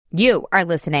You are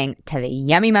listening to the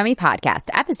Yummy Mummy Podcast,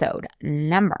 episode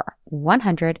number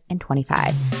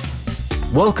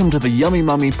 125. Welcome to the Yummy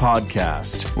Mummy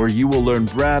Podcast, where you will learn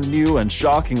brand new and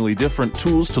shockingly different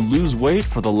tools to lose weight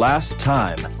for the last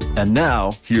time. And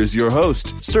now, here's your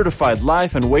host, certified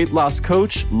life and weight loss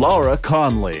coach, Laura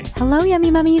Conley. Hello,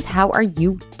 Yummy Mummies. How are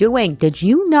you doing? Did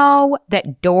you know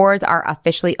that doors are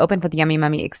officially open for the Yummy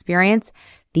Mummy Experience?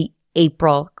 The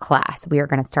April class. We are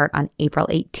going to start on April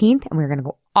 18th, and we're going to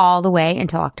go all the way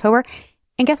until October.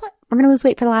 And guess what? We're going to lose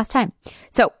weight for the last time.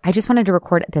 So I just wanted to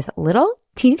record this little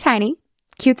teeny tiny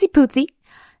cutesy pootsy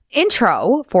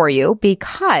intro for you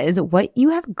because what you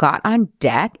have got on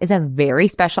deck is a very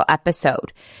special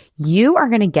episode. You are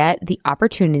going to get the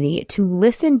opportunity to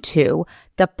listen to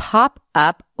the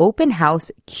pop-up open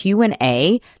house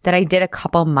Q&A that I did a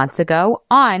couple months ago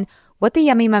on what the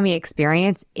Yummy Mummy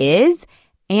Experience is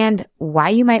and why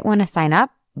you might want to sign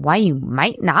up, why you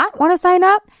might not want to sign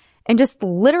up, and just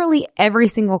literally every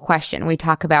single question. We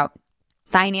talk about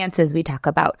finances, we talk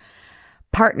about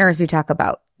partners, we talk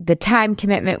about the time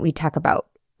commitment, we talk about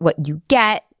what you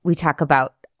get, we talk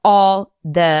about all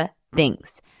the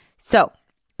things. So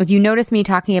if you notice me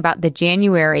talking about the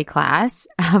January class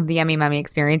of the Yummy Mummy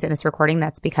Experience in this recording,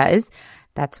 that's because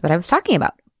that's what I was talking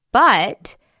about.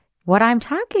 But what I'm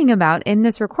talking about in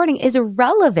this recording is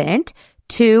relevant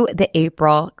to the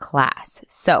April class.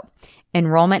 So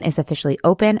enrollment is officially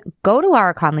open. Go to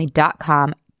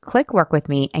lauraconley.com, click work with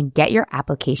me, and get your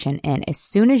application in. As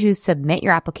soon as you submit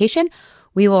your application,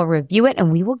 we will review it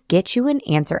and we will get you an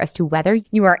answer as to whether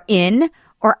you are in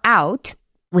or out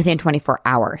within 24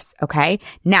 hours. Okay.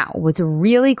 Now, what's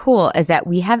really cool is that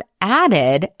we have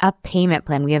added a payment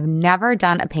plan. We have never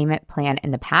done a payment plan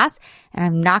in the past, and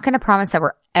I'm not going to promise that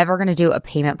we're ever going to do a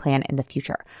payment plan in the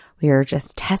future. We are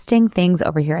just testing things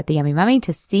over here at the Yummy Mummy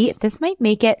to see if this might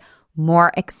make it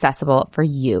more accessible for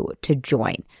you to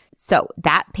join. So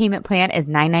that payment plan is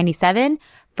 $997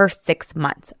 for 6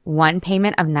 months. One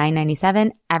payment of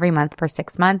 $997 every month for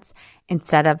 6 months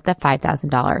instead of the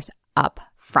 $5,000 up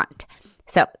front.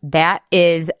 So that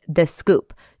is the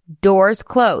scoop. Doors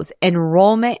close.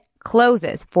 Enrollment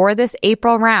closes for this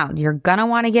April round. You're going to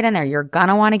want to get in there. You're going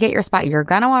to want to get your spot. You're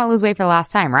going to want to lose weight for the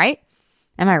last time, right?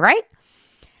 Am I right?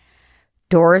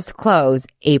 Doors close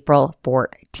April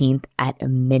 14th at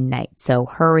midnight. So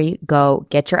hurry, go,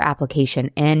 get your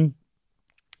application in.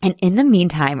 And in the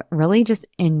meantime, really just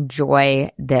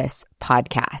enjoy this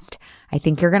podcast. I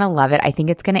think you're going to love it. I think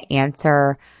it's going to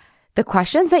answer the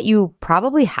questions that you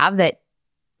probably have that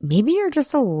maybe you're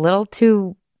just a little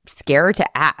too scared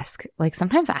to ask. Like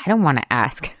sometimes I don't want to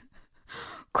ask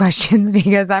questions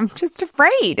because I'm just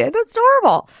afraid. That's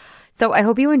horrible. So I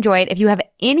hope you enjoyed. If you have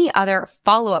any other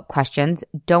follow-up questions,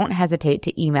 don't hesitate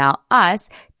to email us,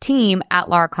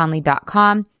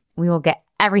 team@lauraconley.com. We will get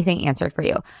everything answered for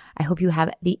you. I hope you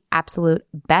have the absolute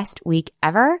best week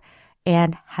ever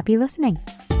and happy listening.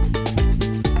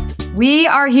 We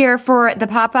are here for the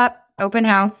pop-up open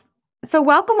house. So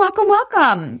welcome, welcome,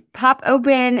 welcome. Pop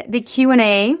open the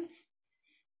Q&A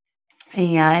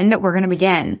and we're going to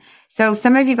begin. So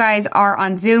some of you guys are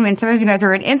on Zoom and some of you guys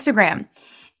are on Instagram.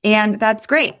 And that's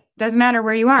great. Doesn't matter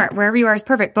where you are. Wherever you are is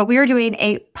perfect. But we are doing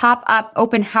a pop-up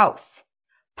open house.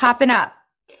 Popping up.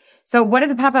 So what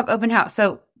is a pop-up open house?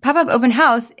 So pop-up open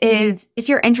house is if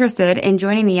you're interested in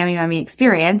joining the Yummy Mummy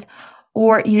Experience,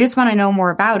 or you just want to know more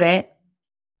about it,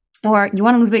 or you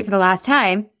want to lose weight for the last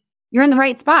time, you're in the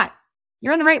right spot.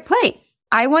 You're in the right place.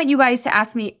 I want you guys to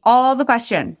ask me all the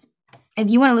questions. If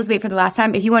you want to lose weight for the last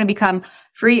time, if you want to become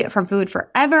free from food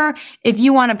forever, if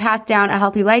you want to pass down a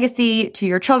healthy legacy to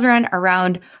your children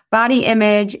around body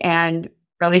image and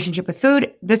relationship with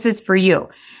food, this is for you.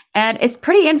 And it's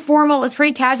pretty informal. It's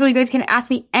pretty casual. You guys can ask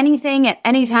me anything at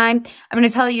any time. I'm going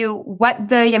to tell you what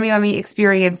the Yummy Mummy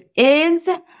Experience is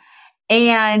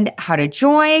and how to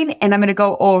join. And I'm going to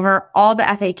go over all the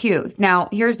FAQs. Now,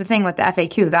 here's the thing with the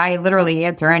FAQs. I literally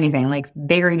answer anything, like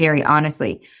very, very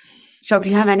honestly. So if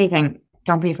you have anything,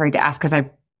 don't be afraid to ask because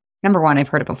number one, I've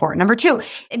heard it before. Number two,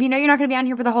 if you know you're not going to be on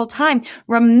here for the whole time,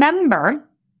 remember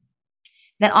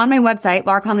that on my website,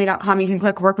 lauraconley.com, you can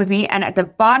click work with me. And at the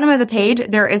bottom of the page,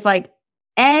 there is like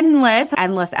endless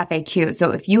FAQs.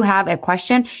 So if you have a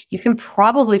question, you can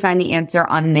probably find the answer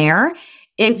on there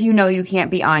if you know you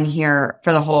can't be on here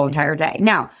for the whole entire day.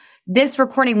 Now, this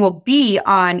recording will be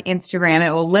on Instagram.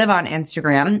 It will live on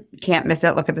Instagram. Can't miss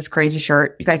it. Look at this crazy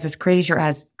shirt. You guys, this crazy shirt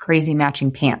has crazy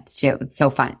matching pants too. It's so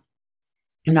fun.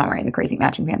 I'm not wearing the crazy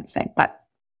matching pants today, but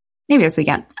maybe this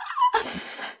weekend.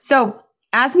 So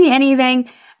ask me anything.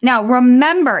 Now,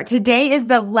 remember, today is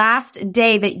the last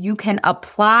day that you can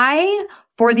apply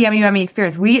for the Yummy Mummy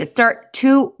experience. We start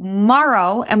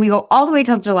tomorrow and we go all the way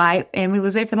till July and we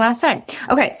lose weight for the last time.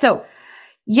 Okay. So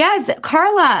yes,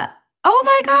 Carla. Oh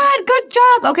my God. Good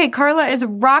job. Okay. Carla is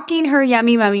rocking her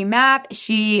Yummy Mummy map.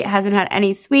 She hasn't had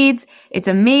any sweets. It's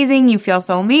amazing. You feel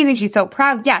so amazing. She's so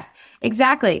proud. Yes,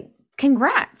 exactly.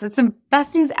 Congrats. It's the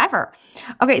best news ever.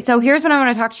 Okay. So here's what I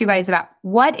want to talk to you guys about.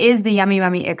 What is the Yummy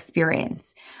Mummy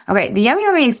experience? Okay. The Yummy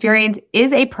Mummy experience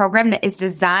is a program that is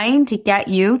designed to get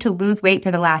you to lose weight for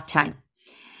the last time.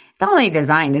 It's not only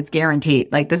designed, it's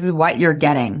guaranteed. Like this is what you're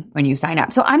getting when you sign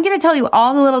up. So I'm going to tell you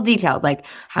all the little details, like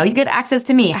how you get access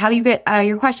to me, how you get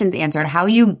your questions answered, how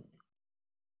you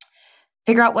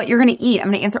figure out what you're going to eat. I'm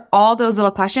going to answer all those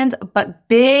little questions, but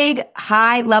big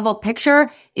high level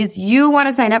picture is you want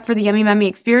to sign up for the Yummy Mummy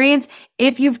experience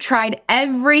if you've tried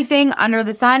everything under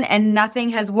the sun and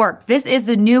nothing has worked. This is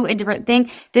the new and different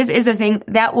thing. This is the thing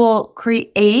that will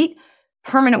create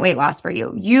permanent weight loss for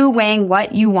you. You weighing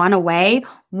what you want to weigh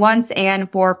once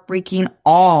and for freaking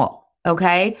all.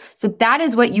 Okay. So that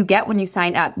is what you get when you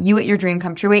sign up. You at your dream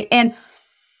come true weight. And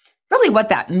really what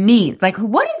that means. Like,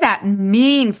 what does that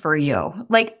mean for you?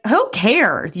 Like, who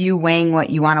cares you weighing what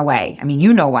you want to weigh? I mean,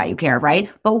 you know why you care, right?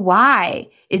 But why?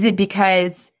 Is it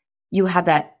because you have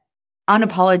that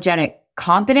unapologetic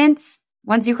confidence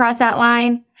once you cross that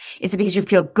line? Is it because you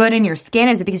feel good in your skin?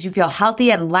 Is it because you feel healthy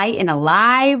and light and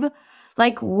alive?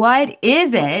 Like, what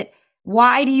is it?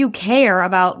 Why do you care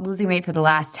about losing weight for the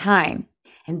last time?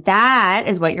 And that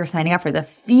is what you're signing up for. The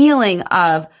feeling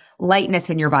of lightness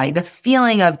in your body, the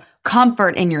feeling of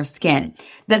comfort in your skin,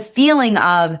 the feeling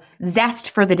of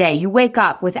zest for the day. You wake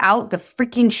up without the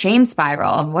freaking shame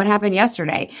spiral of what happened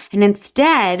yesterday. And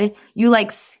instead, you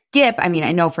like skip. I mean,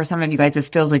 I know for some of you guys, this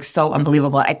feels like so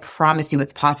unbelievable. I promise you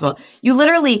it's possible. You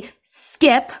literally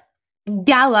skip,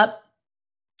 gallop,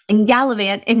 and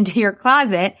gallivant into your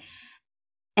closet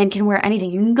and can wear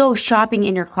anything. You can go shopping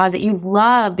in your closet. You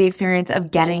love the experience of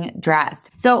getting dressed.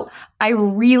 So I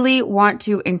really want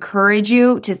to encourage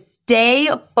you to stay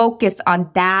focused on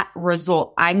that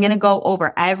result. I'm going to go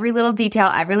over every little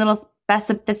detail, every little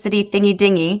specificity thingy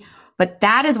dingy, but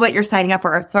that is what you're signing up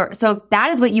for. So if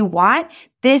that is what you want,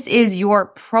 this is your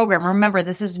program. Remember,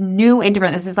 this is new and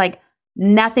different. This is like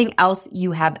nothing else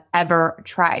you have ever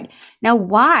tried. Now,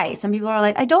 why? Some people are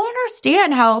like, I don't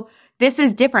understand how this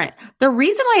is different. The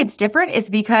reason why it's different is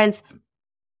because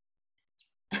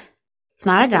it's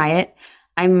not a diet.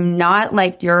 I'm not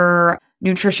like your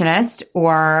nutritionist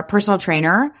or personal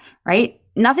trainer, right?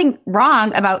 Nothing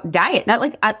wrong about diet. Not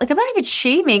like I'm not even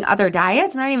shaming other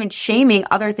diets. I'm not even shaming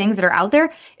other things that are out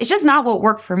there. It's just not what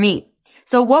worked for me.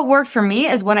 So what worked for me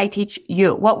is what I teach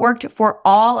you. What worked for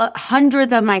all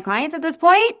hundreds of my clients at this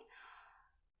point,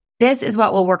 this is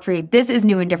what will work for you. This is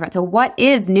new and different. So what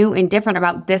is new and different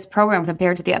about this program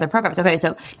compared to the other programs? Okay,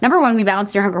 so number one, we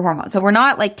balance your hunger hormone. So we're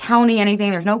not like counting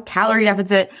anything. There's no calorie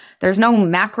deficit. There's no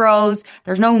macros.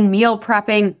 There's no meal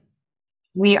prepping.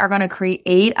 We are going to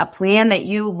create a plan that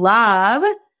you love.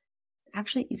 It's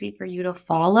actually easy for you to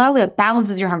follow. It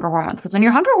balances your hunger hormones because when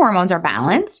your hunger hormones are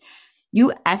balanced,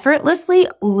 you effortlessly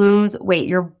lose weight.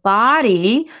 Your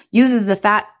body uses the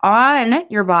fat on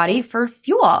your body for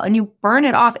fuel and you burn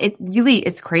it off. It really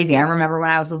is crazy. I remember when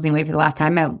I was losing weight for the last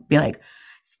time, I would be like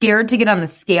scared to get on the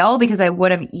scale because I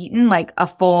would have eaten like a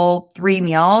full 3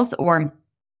 meals or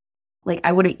like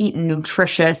I would have eaten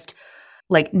nutritious,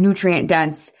 like nutrient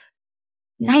dense,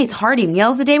 nice hearty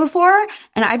meals the day before.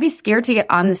 And I'd be scared to get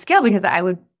on the scale because I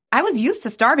was used to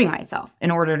starving myself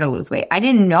in order to lose weight. I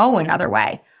didn't know another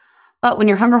way. But when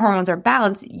your hunger hormones are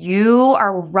balanced, you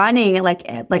are running like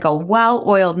a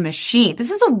well-oiled machine. This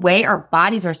is a way our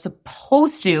bodies are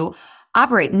supposed to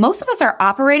operate. Most of us are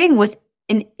operating with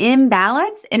an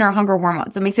imbalance in our hunger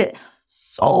hormones. It makes it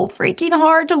so freaking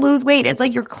hard to lose weight. It's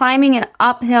like you're climbing an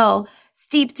uphill,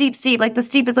 steep. Like the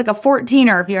steep is like a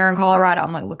 14er if you're in Colorado.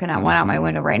 I'm like looking at one out my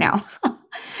window right now.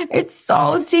 It's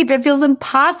so steep. It feels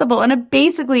impossible. And it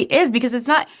basically is because it's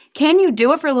not, can you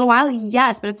do it for a little while?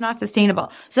 Yes, but it's not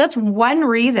sustainable. So that's one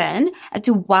reason as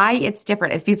to why it's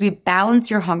different is because we balance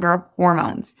your hunger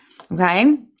hormones.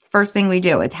 Okay. First thing we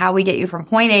do. It's how we get you from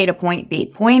point A to point B.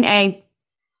 Point A,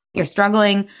 you're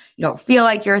struggling. You don't feel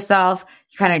like yourself.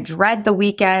 You kind of dread the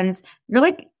weekends. You're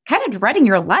like kind of dreading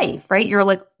your life, right? You're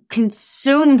like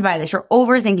consumed by this. You're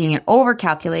overthinking it,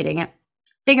 overcalculating it,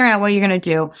 figuring out what you're going to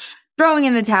do. Throwing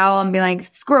in the towel and being like,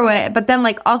 screw it. But then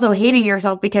like also hating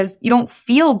yourself because you don't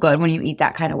feel good when you eat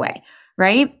that kind of way,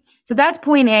 right? So that's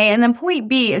point A. And then point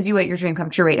B is you at your dream come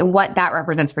true rate and what that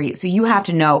represents for you. So you have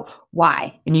to know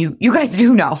why. And you guys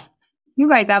do know. You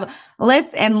guys have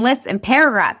lists and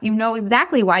paragraphs. You know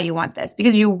exactly why you want this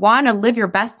because you want to live your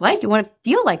best life. You want to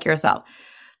feel like yourself.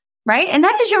 right? And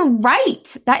that is your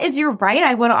right. That is your right.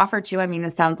 I would offer to, I mean,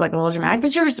 it sounds like a little dramatic, but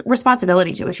it's your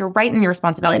responsibility to. It's your right and your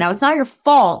responsibility. Now, it's not your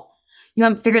fault you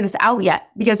haven't figured this out yet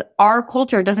because our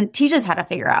culture doesn't teach us how to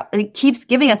figure out. It keeps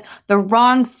giving us the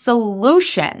wrong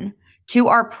solution to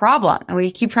our problem. And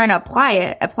we keep trying to apply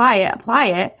it.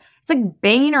 It's like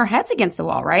banging our heads against the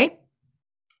wall, right?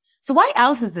 So why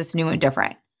else is this new and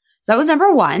different? So that was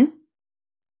number one,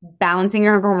 balancing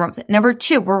your hormones. Number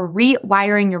two, we're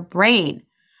rewiring your brain.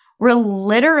 We're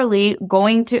literally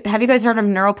going to, have you guys heard of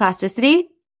neuroplasticity?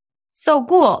 So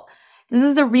cool. This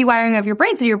is the rewiring of your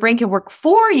brain so your brain can work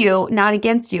for you, not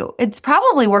against you. It's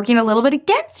probably working a little bit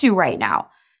against you right now.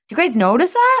 Do you guys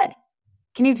notice that?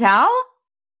 Can you tell?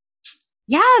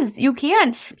 Yes, you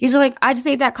can. Because you're like, I just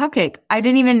ate that cupcake. I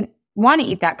didn't even want to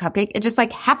eat that cupcake. It just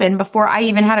like happened before I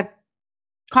even had a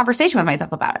conversation with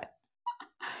myself about it.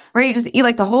 Or you just eat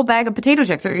like the whole bag of potato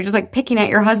chips, or you're just like picking at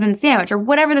your husband's sandwich, or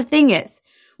whatever the thing is,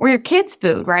 or your kid's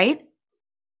food, right?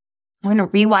 We're going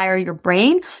to rewire your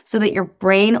brain so that your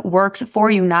brain works for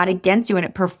you, not against you, and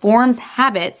it performs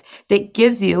habits that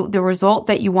gives you the result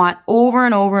that you want over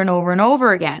and over and over and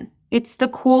over again. It's the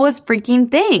coolest freaking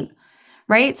thing,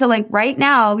 right? So like right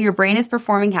now, your brain is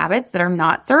performing habits that are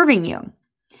not serving you.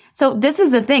 So this is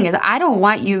the thing, is I don't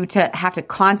want you to have to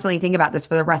constantly think about this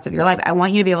for the rest of your life. I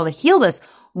want you to be able to heal this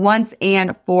once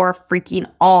and for freaking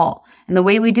all. And the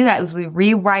way we do that is we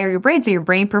rewire your brain so your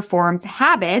brain performs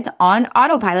habits on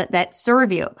autopilot that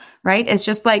serve you, right? It's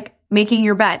just like making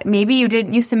your bed. Maybe you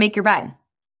didn't used to make your bed.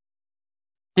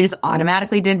 You just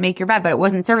automatically didn't make your bed, but it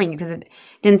wasn't serving you because it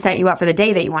didn't set you up for the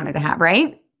day that you wanted to have,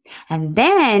 right? And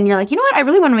then you're like, you know what? I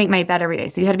really want to make my bed every day.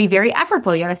 So you had to be very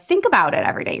effortful. You got to think about it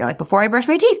every day. You're like, before I brush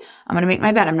my teeth, I'm going to make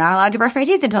my bed. I'm not allowed to brush my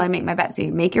teeth until I make my bed. So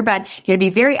you make your bed. You got to be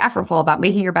very effortful about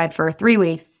making your bed for 3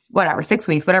 weeks, whatever, 6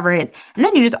 weeks, whatever it is. And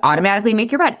then you just automatically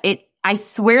make your bed. I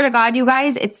swear to God, you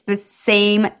guys, it's the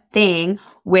same thing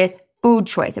with food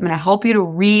choice. I'm going to help you to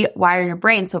rewire your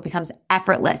brain so it becomes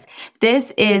effortless.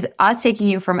 This is us taking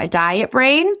you from a diet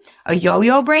brain, a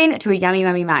yo-yo brain, to a yummy,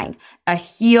 yummy mind, a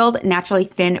healed, naturally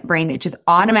thin brain that just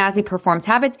automatically performs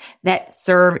habits that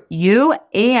serve you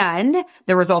and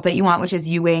the result that you want, which is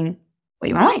you weighing what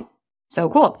you want to weigh. So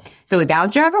cool. So we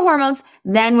balance your hormones.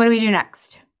 Then what do we do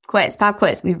next? Quiz, pop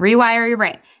quiz. We rewire your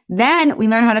brain. Then we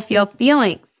learn how to feel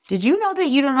feelings. Did you know that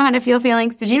you don't know how to feel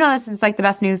feelings? Did you know this is like the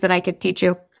best news that I could teach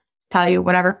you? Tell you,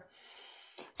 whatever.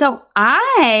 So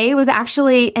I was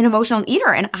actually an emotional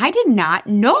eater, and I did not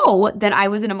know that I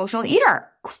was an emotional eater.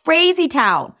 Crazy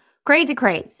town. Crazy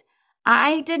craze.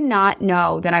 I did not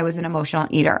know that I was an emotional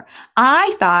eater.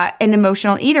 I thought an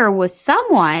emotional eater was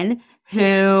someone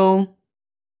who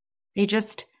they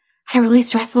just had a really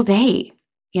stressful day,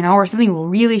 you know, or something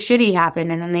really shitty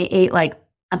happened, and then they ate like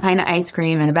a pint of ice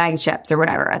cream and a bag of chips or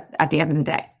whatever at the end of the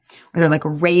day, or they're like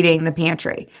raiding the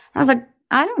pantry. And I was like,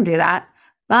 I don't do that.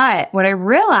 But what I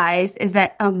realized is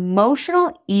that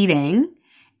emotional eating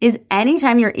is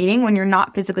anytime you're eating when you're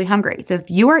not physically hungry. So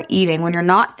if you are eating when you're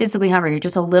not physically hungry, you're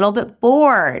just a little bit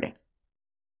bored,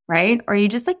 right? Or you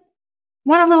just like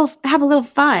want have a little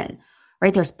fun,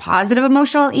 right? There's positive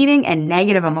emotional eating and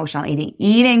negative emotional eating.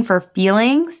 Eating for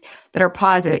feelings that are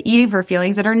positive, eating for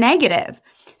feelings that are negative.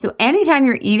 So anytime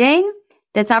you're eating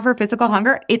that's not for physical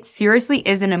hunger, it seriously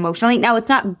is an emotional eat. Now, it's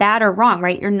not bad or wrong,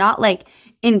 right? You're not like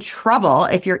in trouble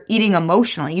if you're eating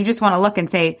emotionally. You just want to look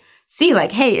and say, see,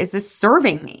 like, hey, is this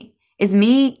serving me? Is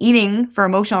me eating for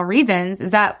emotional reasons,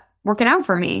 is that working out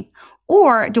for me?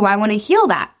 Or do I want to heal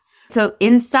that? So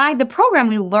inside the program,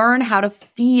 we learn how to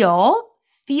feel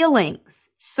feelings.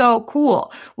 So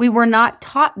cool. We were not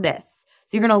taught this.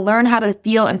 So you're going to learn how to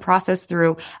feel and process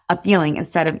through a feeling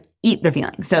instead of eat the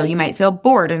feeling. So you might feel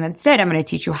bored, and instead I'm going to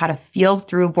teach you how to feel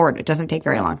through boredom. It doesn't take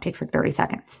very long. It takes like 30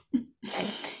 seconds.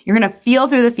 You're going to feel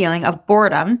through the feeling of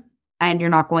boredom, and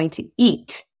you're not going to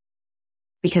eat.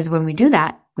 Because when we do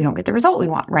that, we don't get the result we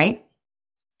want, right?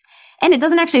 And it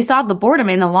doesn't actually solve the boredom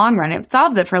in the long run. It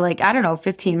solves it for like, I don't know,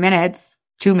 15 minutes,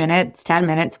 2 minutes, 10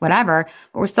 minutes, whatever,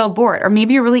 but we're still bored. Or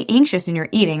maybe you're really anxious and you're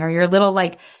eating, or you're a little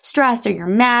like stressed, or you're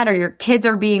mad, or your kids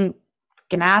are being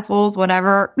fucking assholes,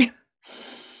 whatever.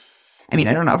 I mean,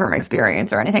 I don't know from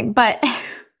experience or anything, but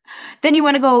then you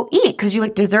want to go eat because you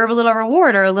like deserve a little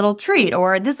reward or a little treat,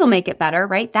 or this will make it better,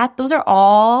 right? Those are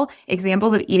all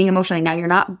examples of eating emotionally. Now, you're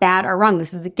not bad or wrong.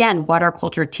 This is, again, what our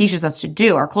culture teaches us to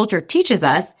do. Our culture teaches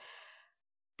us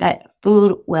that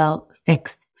food will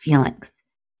fix feelings,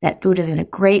 that food is a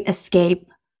great escape,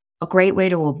 a great way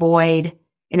to avoid,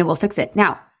 and it will fix it.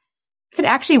 Now, if it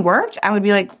actually worked, I would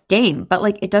be like, game, but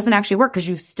like it doesn't actually work because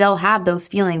you still have those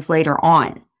feelings later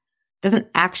on. doesn't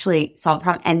actually solve the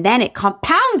problem. And then it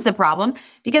compounds the problem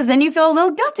because then you feel a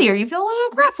little guilty or you feel a little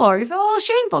regretful or you feel a little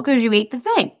shameful because you ate the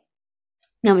thing.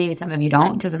 Now, maybe some of you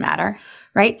don't. It doesn't matter,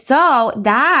 right? So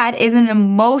that is an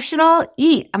emotional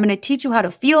eat. I'm going to teach you how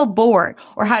to feel bored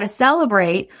or how to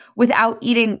celebrate without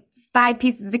eating 5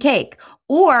 pieces of the cake,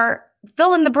 or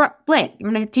fill in the blank. I'm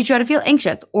going to teach you how to feel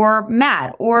anxious or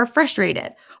mad or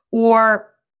frustrated or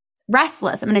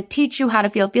restless. I'm going to teach you how to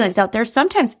feel feelings. Now, there's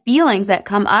sometimes feelings that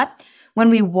come up when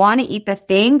we want to eat the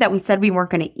thing that we said we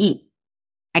weren't going to eat.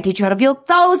 I teach you how to feel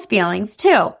those feelings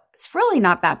too. It's really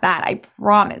not that bad. I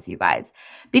promise you guys.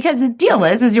 Because the deal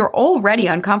is you're already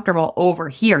uncomfortable over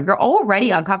here. You're already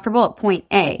uncomfortable at point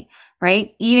A,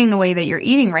 right? Eating the way that you're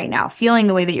eating right now, feeling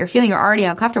the way that you're feeling, you're already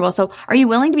uncomfortable. So are you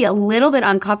willing to be a little bit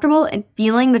uncomfortable and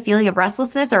feeling the feeling of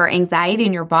restlessness or anxiety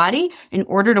in your body in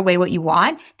order to weigh what you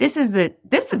want? This is the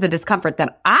discomfort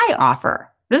that I offer.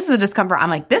 This is the discomfort. I'm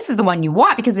like, this is the one you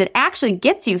want because it actually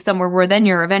gets you somewhere where then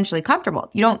you're eventually comfortable.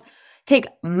 You don't take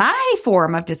my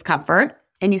form of discomfort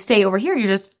and you stay over here, you're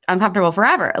just uncomfortable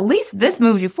forever. At least this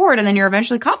moves you forward and then you're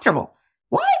eventually comfortable.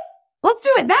 What? Let's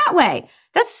do it that way.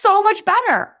 That's so much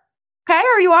better. Okay,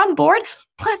 are you on board?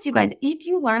 Plus, you guys, if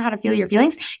you learn how to feel your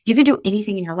feelings, you can do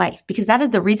anything in your life because that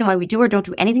is the reason why we do or don't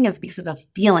do anything is because of a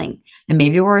feeling. And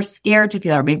maybe we're scared to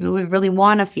feel or maybe we really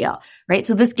want to feel, right?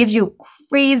 So this gives you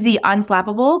crazy,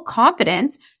 unflappable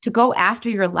confidence to go after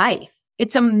your life.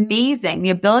 It's amazing.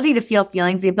 The ability to feel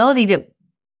feelings, the ability to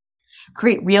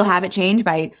create real habit change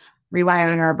by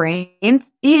rewiring our brains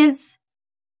is,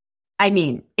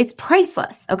 it's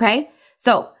priceless, okay?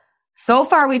 So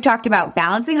far we've talked about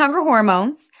balancing hunger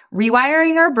hormones,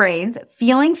 rewiring our brains,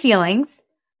 feeling feelings.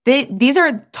 These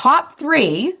are top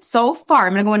 3 so far.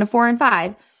 I'm going to go into 4 and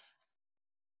 5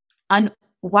 on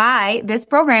why this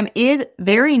program is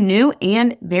very new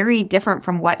and very different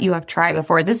from what you have tried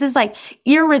before. This is like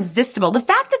irresistible. The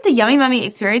fact that the Yummy Mummy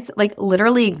experience like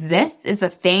literally exists is a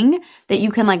thing that you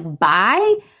can like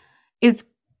buy is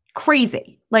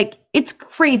crazy. Like it's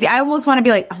crazy. I almost want to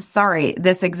be like, I'm sorry,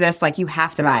 this exists. Like you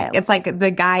have to buy it. It's like the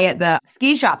guy at the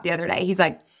ski shop the other day. He's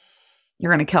like,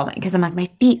 you're going to kill me. Cause I'm like, my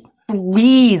feet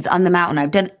freeze on the mountain. I've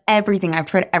done everything. I've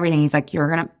tried everything. He's like, you're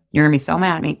going to be so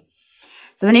mad at me.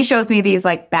 So then he shows me these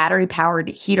like battery powered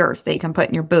heaters that you can put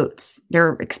in your boots.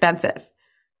 They're expensive.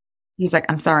 He's like,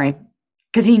 I'm sorry.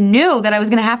 Cause he knew that I was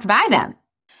going to have to buy them.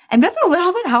 And that's a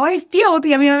little bit how I feel with the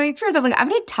Yummy Mummy experience. I'm like, I'm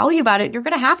going to tell you about it. You're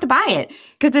going to have to buy it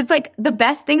because it's like the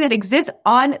best thing that exists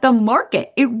on the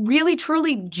market. It really,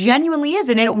 truly, genuinely is.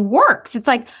 And it works. It's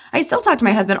like, I still talk to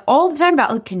my husband all the time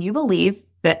about, like, can you believe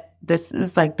that this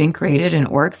is like being created and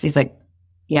it works? He's like,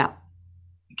 yeah,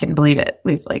 I can believe it.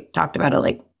 We've like talked about it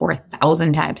like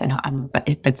 4,000 times. I know, but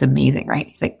it's amazing, right?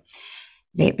 He's like,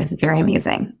 babe, it's very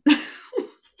amazing.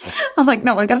 I'm like,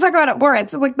 no, we got to talk about it more.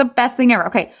 It's like the best thing ever.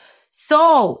 Okay.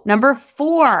 So number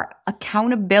 4,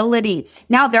 accountability.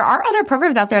 Now there are other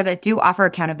programs out there that do offer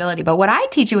accountability, but what I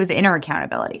teach you is inner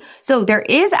accountability. So there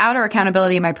is outer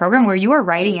accountability in my program where you are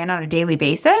writing in on a daily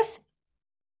basis.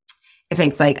 It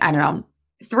takes like,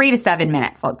 3 to 7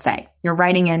 minutes, let's say. You're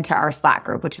writing into our Slack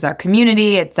group, which is our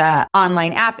community. It's an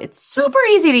online app. It's super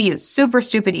easy to use, super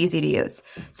stupid easy to use.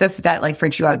 So if that like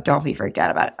freaks you out, don't be freaked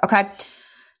out about it. Okay.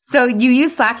 So you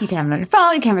use Slack. You can have it on your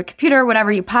phone, you can have a computer,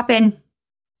 whatever. You pop in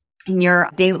your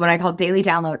daily, what I call daily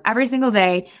download every single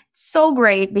day. So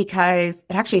great because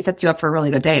it actually sets you up for a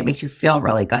really good day. It makes you feel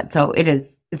really good. So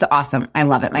it's awesome. I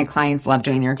love it. My clients love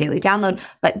doing your daily download,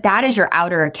 but that is your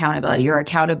outer accountability. You're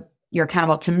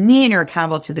accountable to me and you're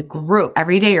accountable to the group.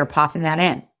 Every day you're popping that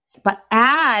in. But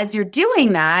as you're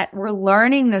doing that, we're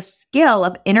learning the skill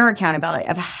of inner accountability,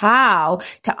 of how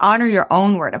to honor your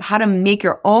own word, of how to make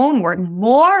your own word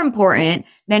more important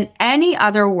than any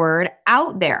other word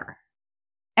out there.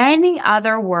 Any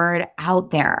other word out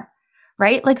there,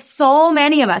 right? Like so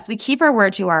many of us, we keep our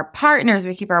word to our partners.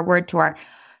 We keep our word to our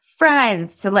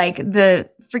friends, to like the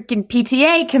freaking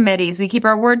PTA committees. We keep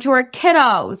our word to our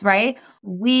kiddos, right?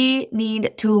 We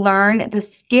need to learn the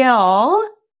skill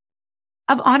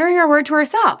of honoring our word to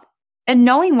ourselves and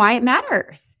knowing why it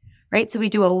matters, right? So we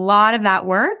do a lot of that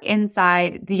work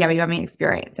inside the Yummy Mummy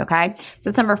experience, okay? So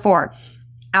that's number 4,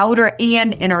 outer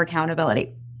and inner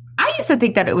accountability. I used to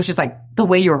think that it was just like the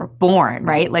way you were born,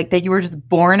 right? Like that you were just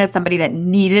born as somebody that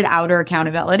needed outer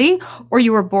accountability, or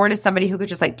you were born as somebody who could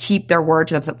just like keep their word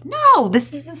to themselves. No,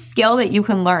 this is a skill that you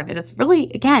can learn. And it's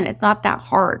really, again, it's not that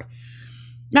hard.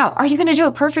 Now, are you going to do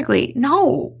it perfectly?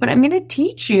 No, but I'm going to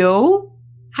teach you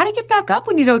how to get back up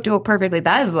when you don't do it perfectly.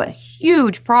 That is a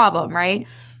huge problem, right?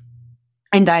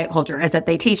 In diet culture is that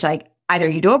they teach like either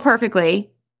you do it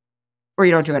perfectly or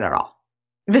you don't do it at all.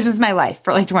 This was my life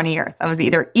for like 20 years. I was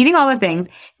either eating all the things,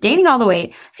 gaining all the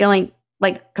weight, feeling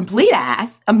like complete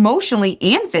ass emotionally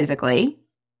and physically,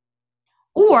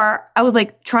 or I was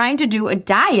like trying to do a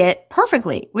diet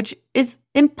perfectly, which is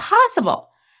impossible,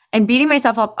 and beating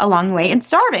myself up along the way and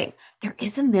starving. There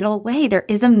is a middle way. There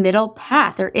is a middle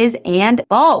path. There is and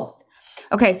both.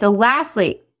 Okay, so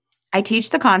lastly, I teach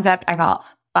the concept I call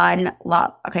fun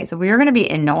love. Okay, so we're going to be,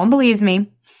 and no one believes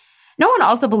me. No one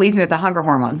also believes me with the hunger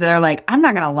hormones. They're like, I'm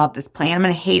not going to love this plan. I'm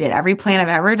going to hate it. Every plan I've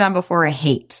ever done before, I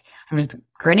hate. I'm just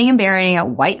grinning and bearing it,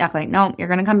 white knuckling. No, you're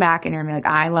going to come back and you're going to be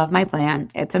like, I love my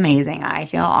plan. It's amazing. I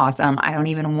feel awesome. I don't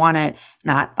even want to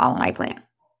not follow my plan.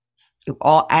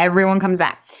 Everyone comes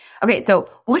back. Okay, so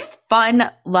what is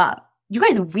fun love? You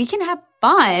guys, we can have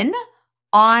fun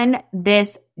on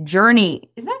this journey.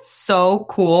 Isn't that so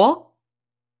cool?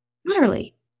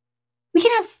 Literally, we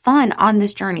can have fun on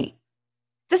this journey.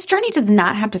 This journey does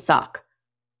not have to suck.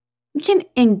 We can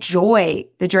enjoy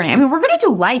the journey. I mean, we're going to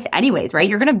do life anyways, right?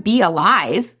 You're going to be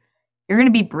alive. You're going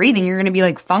to be breathing. You're going to be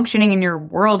like functioning in your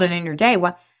world and in your day.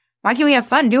 Why can't we have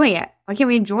fun doing it? Why can't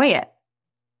we enjoy it?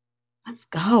 Let's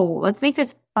go. Let's make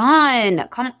this fun.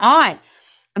 Come on.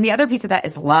 And the other piece of that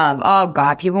is love. Oh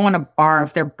God, people want to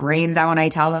barf their brains out when I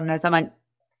tell them this. I'm like,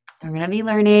 we're going to be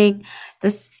learning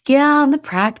the skill and the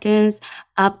practice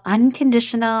of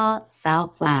unconditional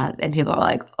self-love. And people are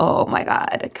like, oh my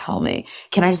God, kill me.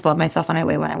 Can I just love myself when I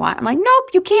weigh what I want? I'm like, nope,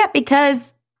 you can't,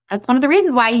 because that's one of the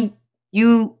reasons why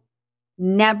you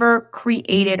never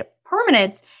created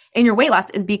permanence in your weight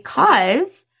loss, is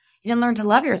because you didn't learn to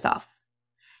love yourself.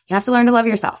 You have to learn to love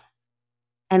yourself.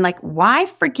 And like, why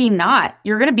freaking not?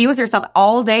 You're going to be with yourself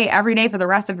all day, every day for the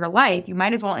rest of your life. You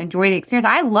might as well enjoy the experience.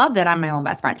 I love that I'm my own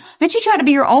best friend. I'm going to teach you how to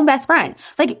be your own best friend.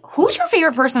 Like, who's your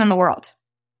favorite person in the world?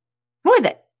 Who is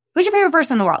it? Who's your favorite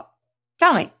person in the world?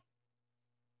 Tell me.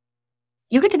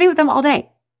 You get to be with them all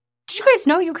day. Did you guys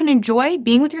know you can enjoy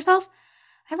being with yourself?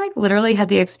 I like literally had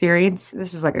the experience.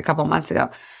 This was like a couple months ago.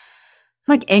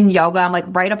 I'm like in yoga. I'm like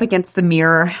right up against the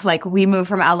mirror. Like, we moved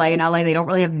from LA. In LA, they don't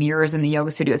really have mirrors in the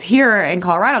yoga studios. Here in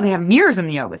Colorado, they have mirrors in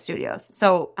the yoga studios.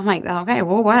 So I'm like, okay,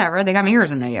 well, whatever. They got mirrors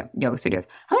in the yoga studios.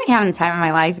 I'm like having the time of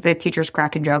my life. The teacher's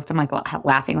cracking jokes. I'm like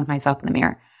laughing with myself in the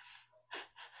mirror.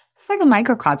 It's like a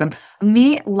microcosm of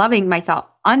me loving myself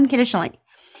unconditionally,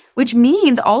 which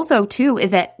means also too is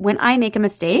that when I make a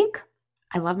mistake,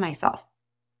 I love myself.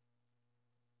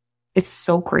 It's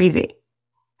so crazy.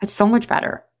 It's so much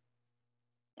better.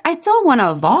 I still want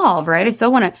to evolve, right? I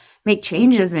still want to make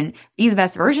changes and be the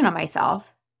best version of myself.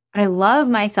 But I love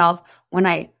myself when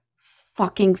I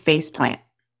fucking faceplant.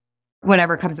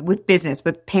 Whatever comes with business,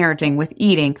 with parenting, with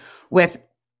eating, with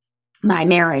my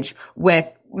marriage, with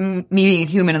me being a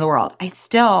human in the world. I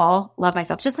still love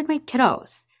myself, just like my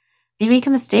kiddos. They make a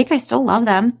mistake, I still love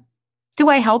them. Do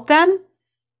I help them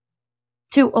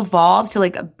to evolve, to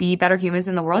like be better humans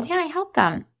in the world? Yeah, I help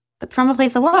them. But from a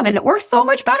place of love. And it works so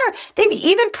much better. They've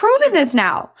even proven this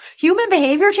now. Human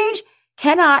behavior change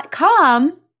cannot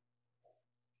come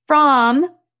from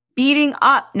beating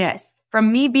upness,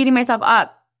 from me beating myself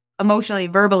up emotionally,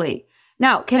 verbally.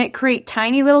 Now, can it create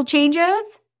tiny little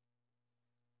changes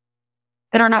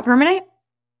that are not permanent?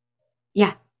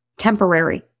 Yeah,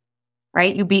 temporary,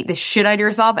 right? You beat the shit out of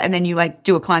yourself and then you like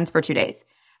do a cleanse for 2 days.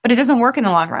 But it doesn't work in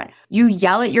the long run. You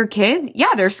yell at your kids.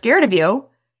 Yeah, they're scared of you,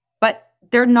 but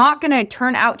they're not going to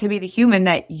turn out to be the human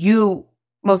that you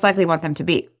most likely want them to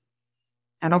be.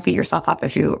 Now, don't beat yourself up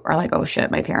if you are like, oh shit,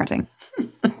 my parenting.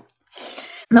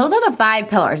 Those are the 5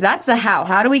 pillars. That's the how.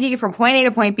 How do we get you from point A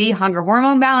to point B? Hunger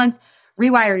hormone balance,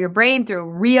 rewire your brain through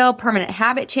real permanent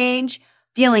habit change,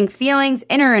 feeling feelings,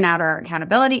 inner and outer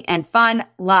accountability, and fun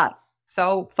love.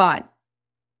 So fun.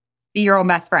 Be your own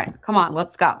best friend. Come on,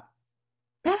 let's go.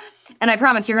 And I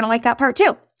promise you're going to like that part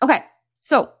too. Okay,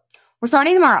 so we're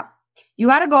starting tomorrow. You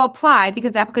got to go apply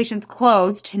because the application's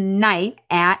closed tonight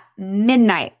at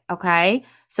midnight, okay?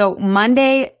 So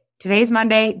Monday, today's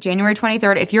Monday, January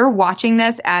 23rd. If you're watching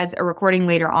this as a recording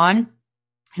later on, you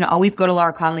can always go to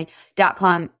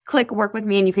lauraconley.com, click work with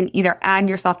me, and you can either add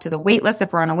yourself to the wait list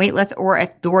if we're on a wait list, or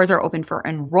if doors are open for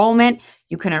enrollment,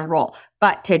 you can enroll.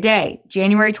 But today,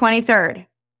 January 23rd,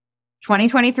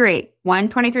 2023,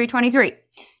 1/23/23,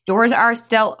 doors are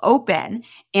still open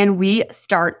and we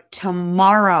start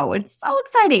tomorrow. It's so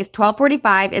exciting. It's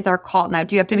 12:45 is our call. Now,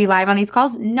 do you have to be live on these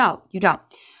calls? No, you don't.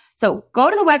 So go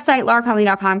to the website,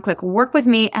 lauraconley.com, click work with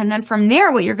me. And then from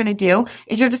there, what you're going to do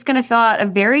is you're just going to fill out a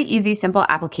very easy, simple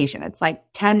application. It's like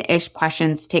 10-ish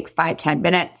questions, takes 5-10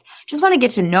 minutes. Just want to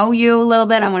get to know you a little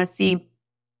bit. I want to see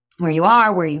where you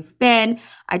are, where you've been.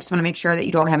 I just want to make sure that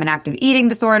you don't have an active eating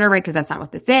disorder, right? Because that's not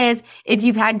what this is. If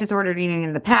you've had disordered eating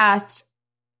in the past,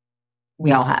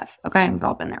 We all have. Okay. We've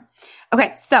all been there.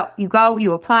 Okay. So you go,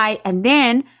 you apply, and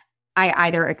then I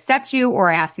either accept you or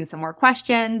I ask you some more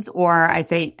questions, or I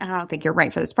say, I don't think you're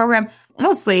right for this program.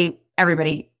 Mostly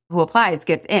everybody who applies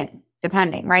gets in,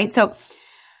 depending, right? So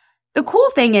the cool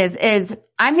thing is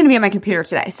I'm going to be on my computer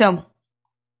today. So,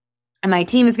 and my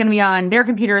team is going to be on their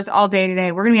computers all day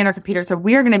today. We're going to be on our computers. So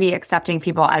we're going to be accepting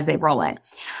people as they roll in.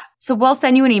 So we'll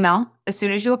send you an email as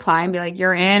soon as you apply and be like,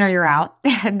 you're in or you're out.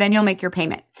 And then you'll make your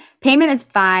payment. Payment is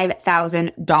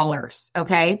 $5,000.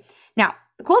 Okay. Now,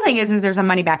 the cool thing is there's a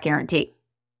money back guarantee.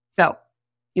 So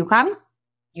you come,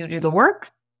 you do the work,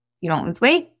 you don't lose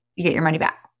weight, you get your money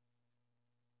back.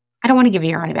 I don't want to give you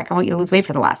your money back. I want you to lose weight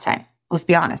for the last time. Let's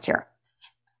be honest here.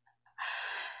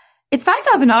 It's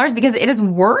 $5,000 because it is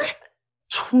worth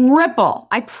triple.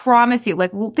 I promise you.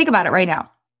 Like, think about it right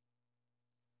now.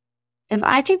 If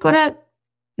I could go to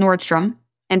Nordstrom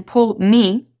and pull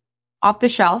me off the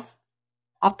shelf,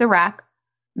 off the rack,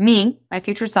 me, my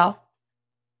future self,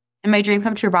 and my dream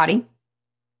come true body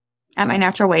at my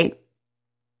natural weight,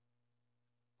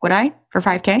 would I for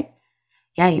 $5,000?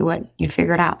 Yeah, you would. You'd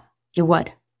figure it out. You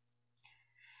would.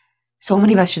 So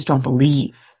many of us just don't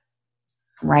believe,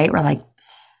 right? We're like,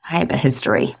 I have a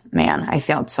history. Man, I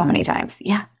failed so many times.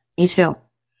 Yeah, me too.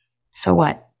 So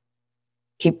what?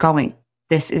 Keep going.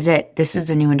 This is it. This is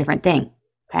a new and different thing.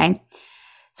 Okay.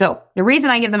 So the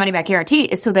reason I give the money back guarantee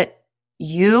is so that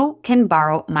you can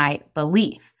borrow my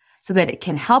belief, so that it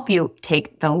can help you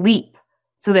take the leap,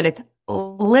 so that it's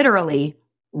literally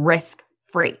risk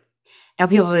free. Now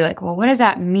people will be like, well, what does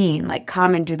that mean? Like,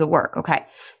 come and do the work. Okay.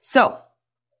 So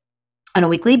on a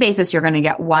weekly basis, you're going to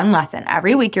get one lesson.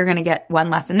 Every week, you're going to get one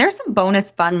lesson. There's some bonus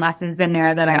fun lessons in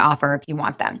there that I offer if you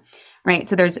want them, right?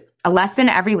 So there's a lesson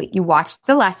every week. You watch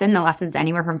the lesson. The lesson's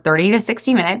anywhere from 30 to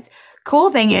 60 minutes. Cool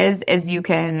thing is you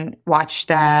can watch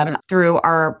them through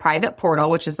our private portal,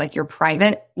 which is like your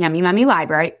private Yummy Mummy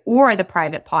library, or the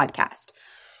private podcast.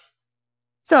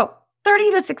 So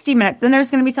 30 to 60 minutes. Then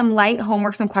there's going to be some light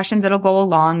homework, some questions that'll go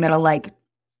along that'll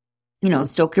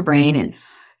stoke your brain and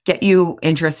get you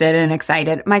interested and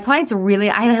excited. My clients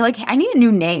really, I need a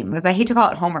new name because I hate to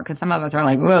call it homework because some of us are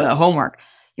like, homework.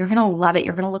 You're going to love it.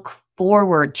 You're going to look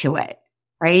forward to it,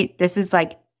 right? This is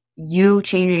like you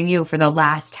changing you for the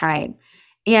last time.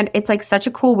 And it's like such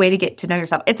a cool way to get to know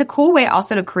yourself. It's a cool way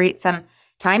also to create some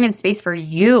time and space for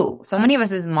you. So many of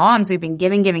us as moms, we've been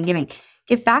giving.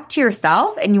 Give back to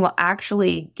yourself and you will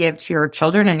actually give to your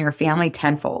children and your family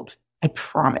tenfold. I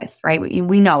promise, right?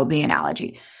 We know the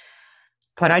analogy.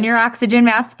 Put on your oxygen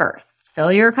mask first.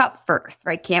 Fill your cup first,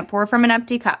 right? Can't pour from an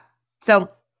empty cup. So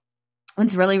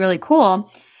what's really, really cool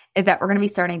is that we're going to be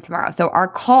starting tomorrow. So our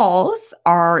calls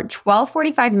are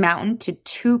 12:45 Mountain to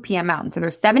 2 p.m. Mountain. So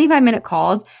there's 75-minute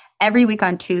calls every week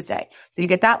on Tuesday. So you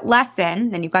get that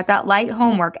lesson, then you've got that light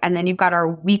homework, and then you've got our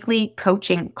weekly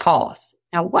coaching calls.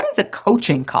 Now, what is a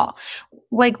coaching call?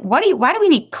 Like, why do we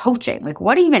need coaching? Like,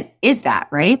 what even is that,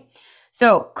 right?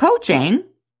 So coaching,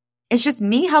 it's just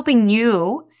me helping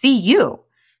you see you,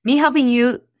 me helping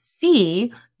you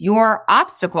see your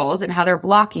obstacles and how they're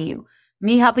blocking you,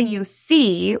 me helping you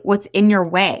see what's in your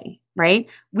way, right?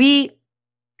 We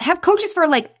have coaches for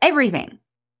like everything.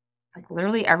 Like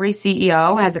literally every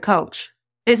CEO has a coach,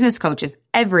 business coaches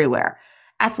everywhere,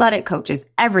 athletic coaches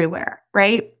everywhere,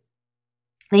 right?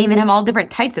 They even have all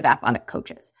different types of athletic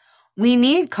coaches. We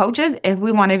need coaches if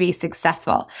we want to be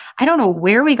successful. I don't know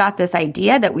where we got this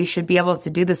idea that we should be able to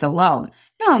do this alone.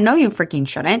 No, you freaking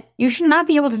shouldn't. You should not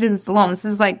be able to do this alone. This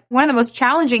is like one of the most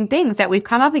challenging things that we've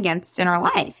come up against in our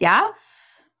life. Yeah.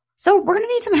 So we're going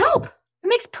to need some help. It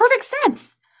makes perfect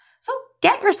sense. So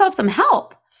get yourself some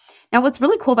help. Now, what's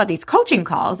really cool about these coaching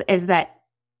calls is that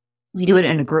we do it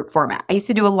in a group format. I used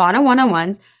to do a lot of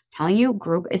one-on-ones. Telling you,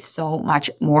 group is so much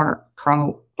more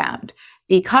profound.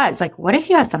 Because like, what if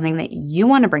you have something that you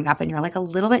want to bring up and you're like a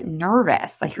little bit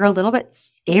nervous, like you're a little bit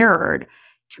scared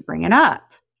to bring it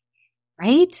up,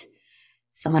 right?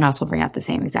 Someone else will bring up the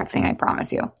same exact thing, I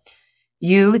promise you.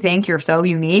 You think you're so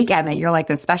unique and that you're like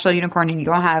the special unicorn and you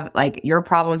don't have like your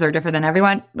problems are different than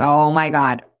everyone. Oh my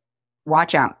God,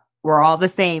 watch out. We're all the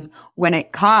same when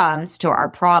it comes to our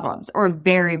problems, or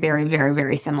very, very, very,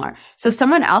 very similar. So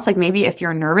someone else, like maybe if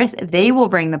you're nervous, they will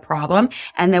bring the problem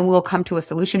and then we'll come to a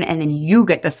solution and then you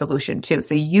get the solution too.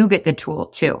 So you get the tool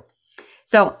too.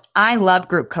 So I love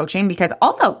group coaching because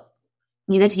also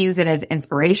you get to use it as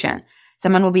inspiration.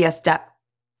 Someone will be a step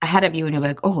ahead of you and you'll be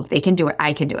like, oh, if they can do it,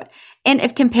 I can do it. And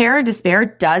if compare or despair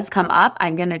does come up,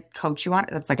 I'm going to coach you on it.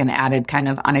 That's like an added kind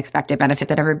of unexpected benefit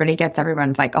that everybody gets.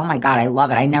 Everyone's like, oh my God, I love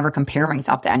it. I never compare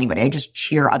myself to anybody. I just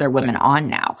cheer other women on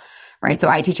now, right? So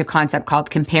I teach a concept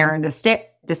called compare and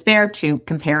despair to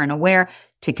compare and aware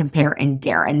to compare and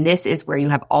dare. And this is where you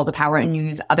have all the power and you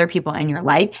use other people in your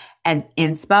life as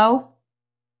inspo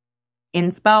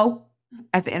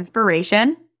as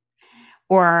inspiration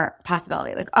or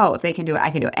possibility. Like, oh, if they can do it,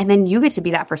 I can do it. And then you get to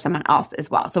be that for someone else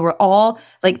as well. So we're all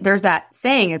like, there's that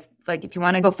saying, it's like, if you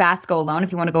want to go fast, go alone.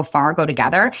 If you want to go far, go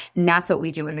together. And that's what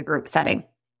we do in the group setting.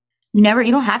 You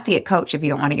don't have to get coached if you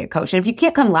don't want to get coached. And if you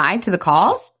can't come live to the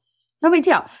calls, no big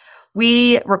deal.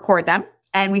 We record them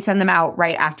and we send them out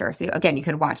right after. So again, you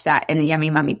could watch that in the Yummy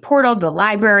Mommy portal, the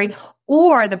library,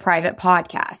 or the private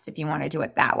podcast if you want to do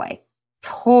it that way.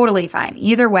 Totally fine.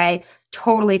 Either way,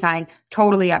 totally fine.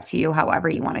 Totally up to you, however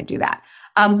you want to do that.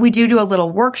 We do a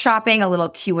little workshopping, a little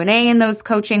Q&A in those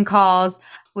coaching calls.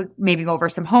 We maybe go over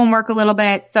some homework a little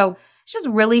bit. So it's just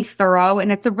really thorough and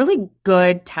it's a really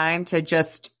good time to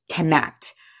just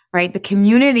connect, right? The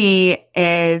community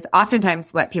is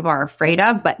oftentimes what people are afraid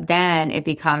of, but then it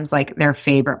becomes like their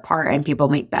favorite part and people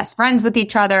make best friends with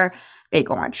each other. They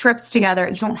go on trips together.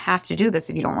 You don't have to do this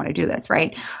if you don't want to do this,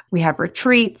 right? We have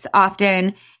retreats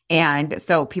often. And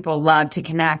so people love to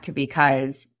connect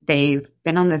because they've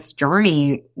been on this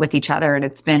journey with each other and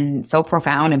it's been so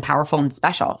profound and powerful and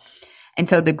special. And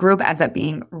so the group ends up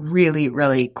being really,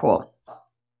 really cool.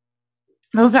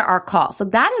 Those are our calls. So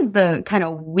that is the kind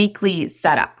of weekly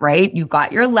setup, right? You've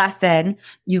got your lesson,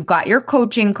 you've got your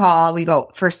coaching call. We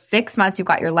go for 6 months, you've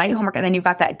got your light homework, and then you've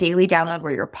got that daily download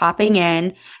where you're popping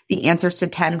in the answers to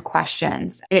 10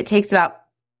 questions. It takes about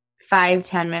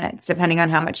 5-10 minutes, depending on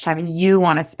how much time you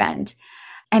want to spend.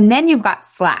 And then you've got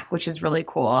Slack, which is really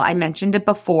cool. I mentioned it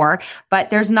before, but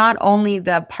there's not only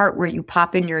the part where you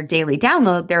pop in your daily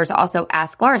download, there's also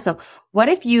Ask Laura. So what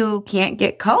if you can't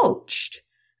get coached?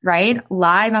 Right?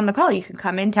 Live on the call. You can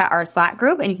come into our Slack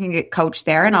group and you can get coached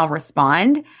there and I'll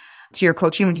respond to your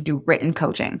coaching. We can do written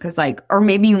coaching or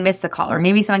maybe you miss a call or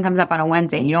maybe someone comes up on a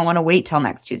Wednesday and you don't want to wait till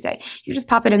next Tuesday. You just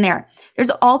pop it in there.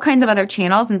 There's all kinds of other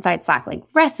channels inside Slack, like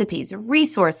recipes,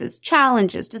 resources,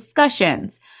 challenges,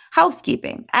 discussions,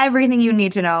 housekeeping. Everything you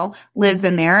need to know lives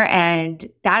in there. And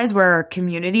that is where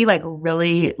community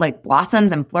really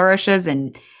blossoms and flourishes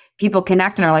and people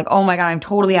connect and are like, oh my God, I'm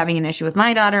totally having an issue with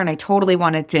my daughter and I totally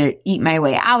wanted to eat my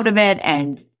way out of it.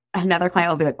 And another client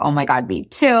will be like, oh my God, me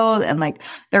too. And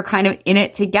they're kind of in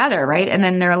it together, right? And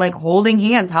then they're holding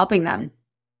hands, helping them.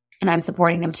 And I'm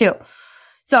supporting them too.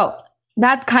 So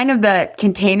that's kind of the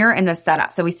container and the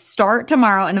setup. So we start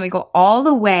tomorrow and then we go all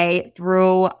the way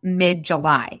through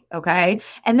mid-July. Okay.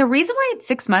 And the reason why it's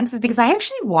 6 months is because I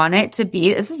actually want it to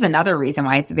be, this is another reason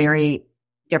why it's very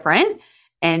different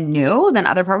and new than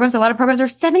other programs. A lot of programs are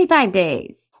 75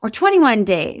 days or 21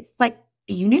 days.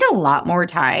 You need a lot more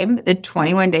time than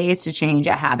 21 days to change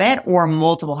a habit or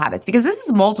multiple habits because this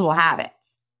is multiple habits,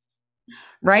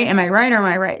 right? Am I right or am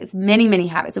I right? It's many, many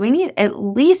habits. So we need at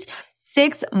least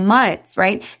 6 months,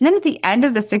 right? And then at the end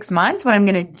of the 6 months, what I'm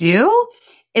going to do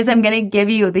is I'm going to give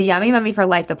you the Yummy Mommy for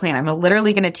Life, the plan. I'm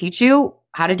literally going to teach you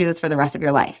how to do this for the rest of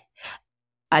your life.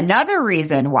 Another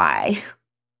reason why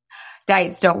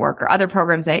diets don't work or other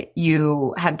programs that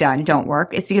you have done don't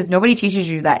work is because nobody teaches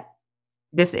you that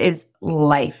this is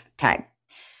lifetime.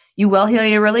 You will heal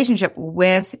your relationship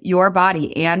with your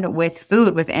body and with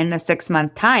food within a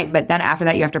 6-month time. But then after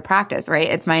that, you have to practice, right?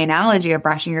 It's my analogy of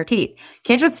brushing your teeth. You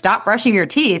can't just stop brushing your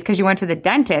teeth because you went to the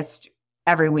dentist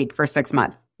every week for 6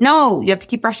 months. No, you have to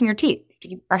keep brushing your teeth. You have to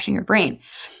keep brushing your brain.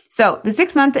 So the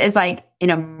 6 month is like an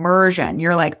immersion.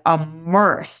 You're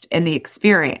immersed in the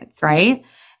experience, right?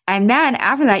 And then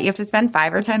after that, you have to spend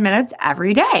 5 or 10 minutes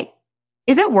every day.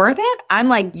 Is it worth it?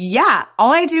 I'm yeah,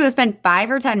 all I have to do is spend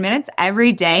 5 or 10 minutes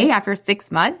every day after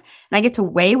 6 months and I get to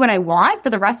weigh what I want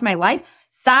for the rest of my life.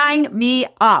 Sign me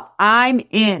up. I'm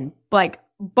in.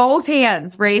 Both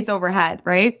hands raised overhead,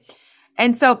 right?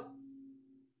 And so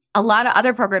a lot of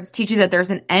other programs teach you that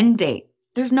there's an end date.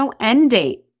 There's no end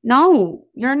date. No,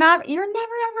 you're never, ever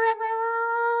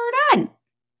done,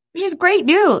 which is great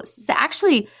news. It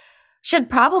actually should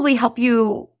probably help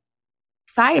you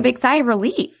a big sigh of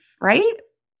relief. Right?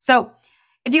 So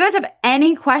if you guys have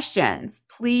any questions,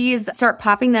 please start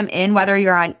popping them in, whether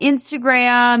you're on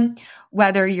Instagram,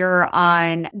 whether you're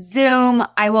on Zoom.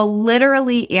 I will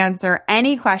literally answer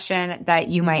any question that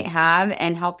you might have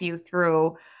and help you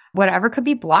through whatever could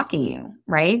be blocking you,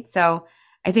 right? So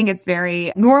I think it's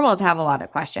very normal to have a lot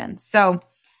of questions. So,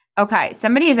 okay,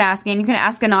 somebody is asking, you can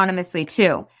ask anonymously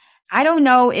too. I don't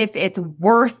know if it's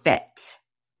worth it.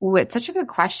 Ooh, it's such a good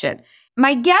question.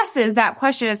 My guess is that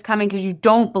question is coming because you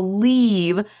don't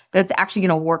believe that it's actually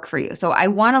going to work for you. So I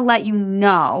want to let you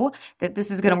know that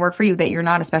this is going to work for you, that you're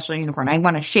not a special unicorn. I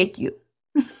want to shake you.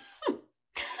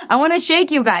 I want to shake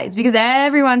you guys because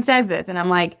everyone says this. And I'm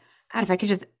God, if I could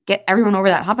just get everyone over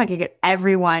that hump, I could get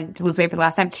everyone to lose weight for the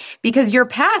last time. Because your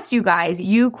past, you guys,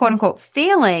 you quote unquote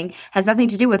failing has nothing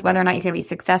to do with whether or not you can be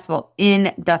successful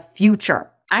in the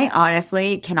future. I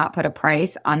honestly cannot put a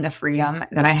price on the freedom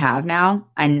that I have now,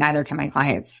 and neither can my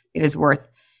clients. It is worth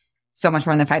so much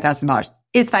more than $5,000.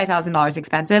 Is $5,000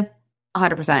 expensive?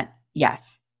 100%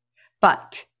 yes.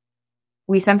 But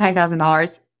we spend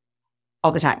 $5,000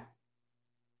 all the time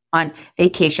on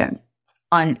vacation,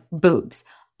 on boobs,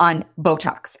 on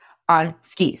Botox, on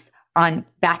skis, on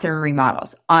bathroom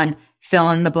remodels, on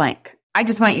fill in the blank. I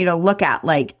just want you to look at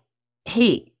like,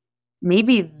 hey,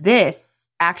 maybe this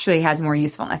actually has more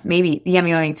usefulness. Maybe the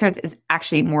Yummy Yummy experience is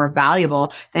actually more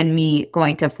valuable than me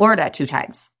going to Florida 2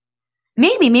 times.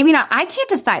 Maybe, maybe not. I can't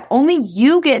decide. Only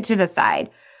you get to decide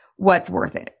what's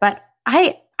worth it. But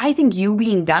I think you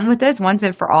being done with this once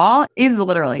and for all is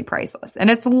literally priceless. And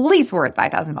it's at least worth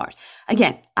 $5,000.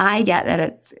 Again, I get that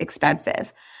it's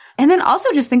expensive. And then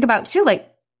also just think about too,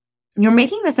 like you're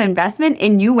making this investment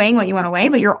in you weighing what you want to weigh,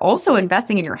 but you're also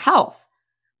investing in your health.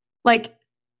 Like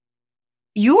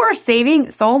you are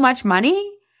saving so much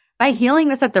money by healing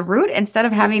this at the root instead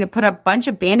of having to put a bunch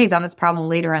of Band-Aids on this problem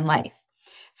later in life.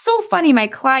 So funny. My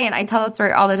client, I tell that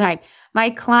story all the time. My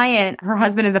client, her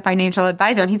husband is a financial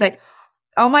advisor, and he's like,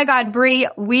 oh my God, Brie,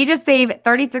 we just saved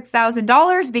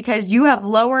 $36,000 because you have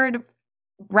lowered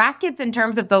brackets in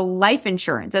terms of the life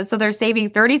insurance. And so they're saving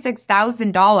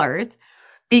 $36,000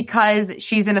 because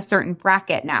she's in a certain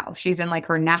bracket now. She's in like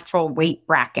her natural weight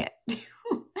bracket.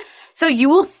 So you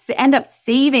will end up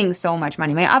saving so much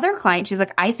money. My other client, she's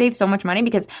like, I save so much money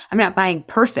because I'm not buying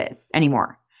purses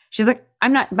anymore. She's like,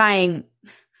 I'm not buying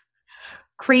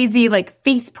crazy like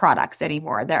face products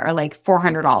anymore that are like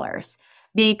 $400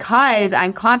 because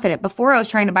I'm confident. Before I was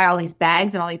trying to buy all these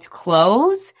bags and all these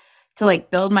clothes to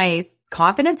like build my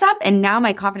confidence up. And now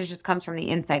my confidence just comes from the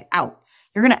inside out.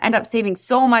 You're going to end up saving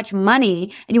so much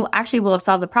money and you actually will have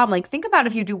solved the problem. Like think about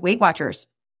if you do Weight Watchers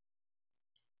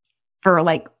for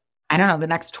like, I don't know, the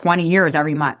next 20 years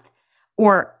every month,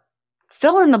 or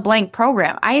fill in the blank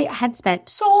program. I had spent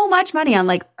so much money on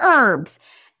like herbs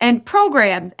and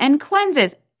programs and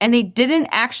cleanses, and they didn't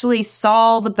actually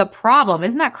solve the problem.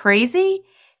 Isn't that crazy?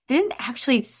 They didn't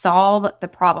actually solve the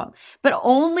problem, but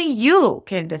only you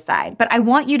can decide. But I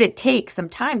want you to take some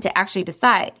time to actually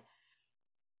decide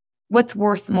what's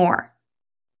worth more.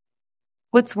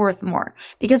 What's worth more?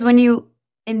 Because when you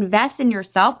invest in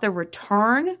yourself, the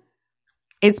return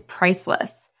is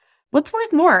priceless. What's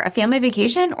worth more, a family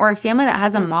vacation or a family that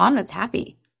has a mom that's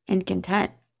happy and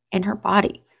content in her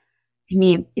body? I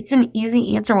mean, it's an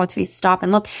easy answer once we stop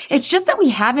and look. It's just that we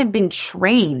haven't been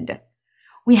trained.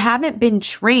 We haven't been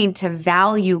trained to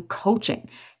value coaching,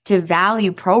 to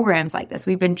value programs like this.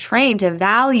 We've been trained to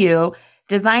value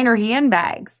designer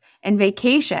handbags and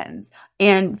vacations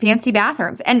and fancy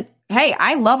bathrooms. And hey,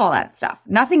 I love all that stuff.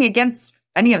 Nothing against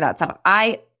any of that stuff.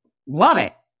 I love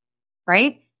it.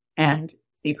 Right? And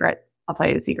secret, I'll tell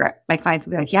you the secret. My clients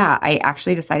will be like, yeah, I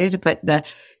actually decided to put the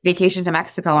vacation to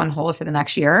Mexico on hold for the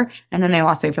next year. And then they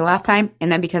lost weight for the last time.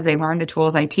 And then because they learned the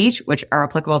tools I teach, which are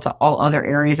applicable to all other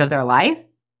areas of their life,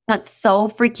 what's so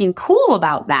freaking cool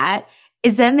about that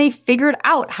is then they figured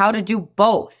out how to do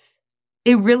both.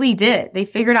 They really did. They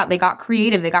figured out, they got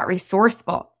creative, they got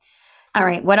resourceful. All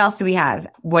right, what else do we have?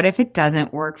 What if it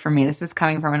doesn't work for me? This is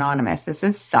coming from Anonymous. This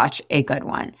is such a good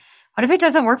one. What if it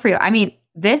doesn't work for you? I mean,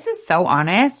 this is so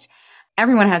honest.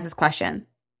 Everyone has this question.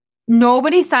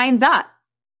 Nobody signs up.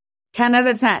 10 out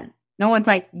of 10. No one's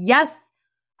like, yes,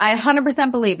 I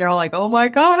 100% believe. They're all like, oh my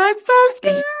God, I'm so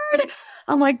scared.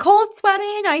 I'm like cold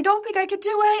sweating. I don't think I could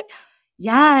do it.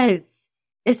 Yes,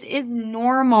 this is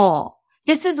normal.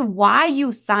 This is why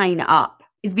you sign up,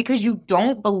 is because you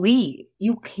don't believe.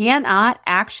 You cannot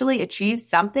actually achieve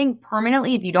something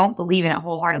permanently if you don't believe in it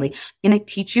wholeheartedly. I'm going to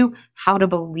teach you how to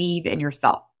believe in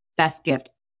yourself. Best gift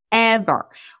ever.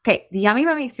 Okay, the Yummy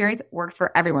Mummy experience works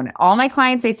for everyone. All my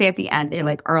clients, they say at the end, they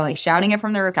like are like shouting it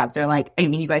from the rooftops. They're like, I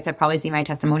mean, you guys have probably seen my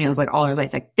testimonials like all over the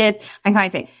place. Like this, my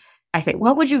clients say, I say,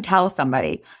 what would you tell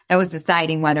somebody that was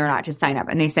deciding whether or not to sign up?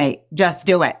 And they say, just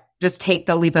do it. Just take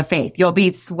the leap of faith. You'll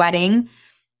be sweating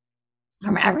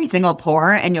from every single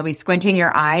pore and you'll be squinting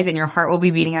your eyes and your heart will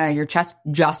be beating out of your chest.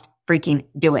 Just freaking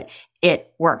do it.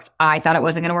 It worked. I thought it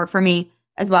wasn't going to work for me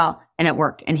as well. And it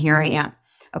worked. And here I am.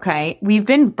 Okay. We've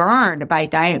been burned by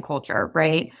diet culture,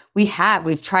 right?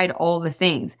 We've tried all the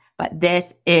things, but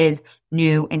this is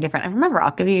new and different. And remember,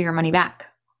 I'll give you your money back.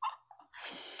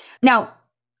 Now,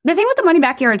 the thing with the money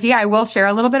back guarantee, I will share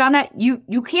a little bit on it.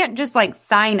 You can't just like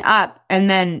sign up and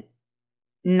then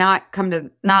not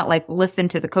like listen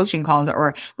to the coaching calls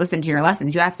or listen to your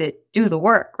lessons. You have to do the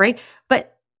work, right?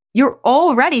 But you're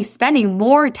already spending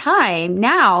more time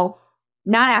now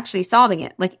not actually solving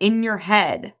it, like in your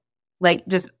head, like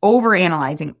just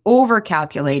overanalyzing,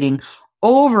 overcalculating,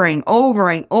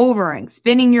 overing,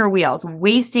 spinning your wheels,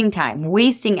 wasting time,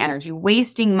 wasting energy,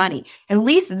 wasting money. At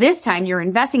least this time you're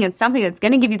investing in something that's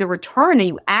going to give you the return that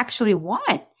you actually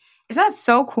want. Isn't that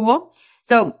so cool?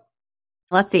 So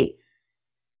let's see.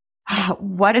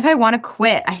 What if I want to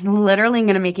quit? I'm literally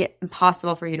going to make it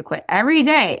impossible for you to quit. Every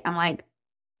day, I'm like,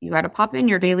 you got to pop in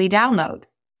your daily download,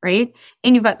 right?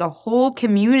 And you've got the whole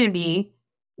community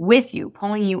with you,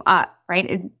 pulling you up,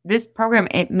 right? This program,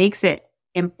 it makes it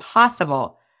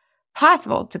possible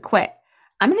to quit.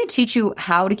 I'm going to teach you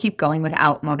how to keep going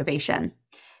without motivation.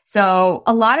 So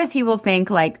a lot of people think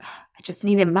like, I just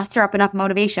need to muster up enough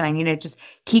motivation. I need to just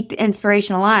keep the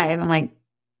inspiration alive. I'm like,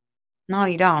 no,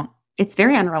 you don't. It's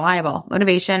very unreliable.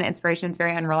 Motivation, inspiration is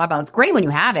very unreliable. It's great when you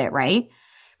have it, right?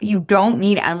 But you don't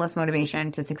need endless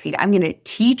motivation to succeed. I'm going to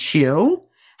teach you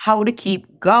how to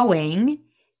keep going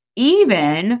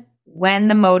even when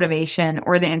the motivation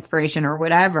or the inspiration or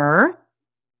whatever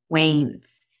wanes.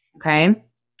 Okay.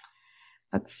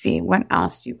 Let's see. What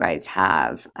else do you guys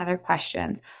have? Other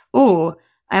questions? Ooh,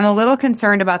 I'm a little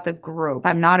concerned about the group.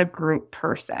 I'm not a group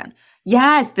person.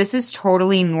 Yes, this is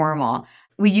totally normal.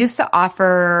 We used to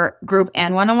offer group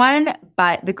and one-on-one,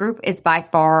 but the group is by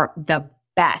far the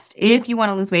best if you want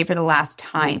to lose weight for the last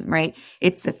time, right?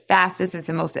 It's the fastest, it's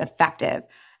the most effective.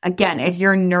 Again, if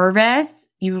you're nervous,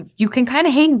 you can kind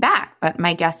of hang back, but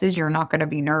my guess is you're not going to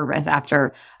be nervous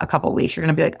after a couple of weeks. You're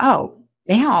going to be like, oh,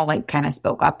 they all like kind of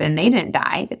spoke up and they didn't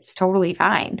die. It's totally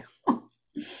fine.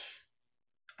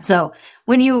 So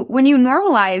when you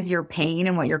normalize your pain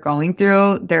and what you're going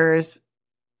through, there's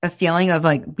a feeling of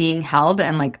like being held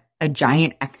and like a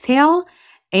giant exhale.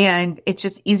 And it's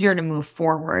just easier to move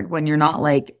forward when you're not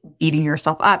like beating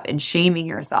yourself up and shaming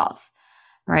yourself.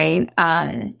 Right.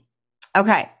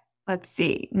 Okay. Let's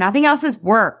see. Nothing else has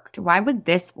worked. Why would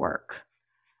this work?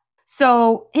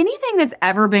 So anything that's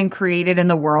ever been created in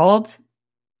the world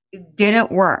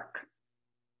didn't work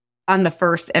on the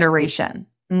first iteration,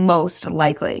 most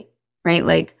likely, right?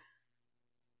 Like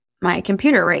my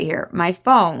computer right here, my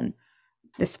phone,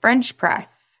 this French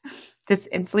press, this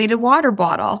insulated water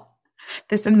bottle,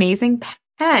 this amazing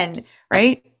pen,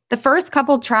 right? The first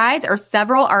couple tries or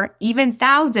several or even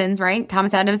thousands, right?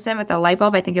 Thomas Edison with the light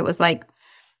bulb, I think it was like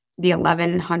the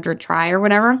 1100 try or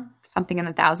whatever, something in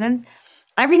the thousands.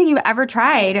 Everything you've ever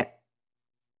tried,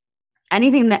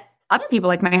 anything that other people,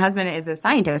 like my husband is a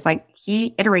scientist, like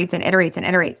he iterates and iterates and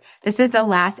iterates. This is the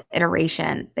last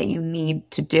iteration that you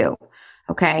need to do,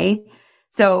 okay?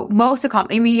 So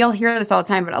you'll hear this all the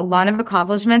time, but a lot of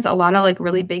accomplishments, a lot of like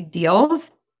really big deals,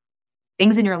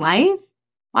 things in your life,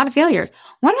 a lot of failures.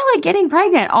 One of like getting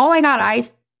pregnant. Oh my God,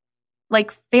 I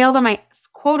like failed on my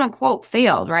quote unquote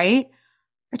failed, right?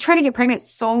 I tried to get pregnant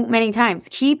so many times.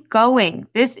 Keep going.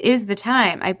 This is the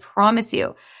time. I promise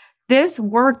you. This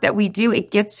work that we do,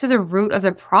 it gets to the root of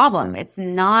the problem. It's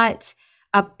not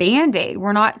a Band-Aid.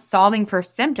 We're not solving for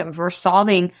symptoms. We're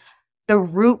solving the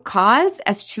root cause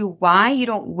as to why you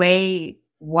don't weigh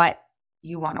what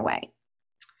you want to weigh.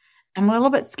 I'm a little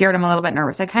bit scared. I'm a little bit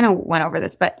nervous. I kind of went over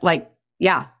this, but like,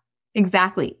 yeah,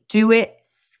 exactly. Do it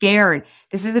scared.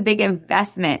 This is a big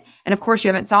investment. And of course you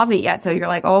haven't solved it yet. So you're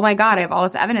like, oh my God, I have all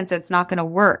this evidence that it's not going to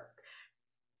work.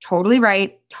 Totally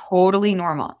right. Totally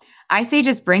normal. I say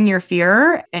just bring your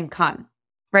fear and come,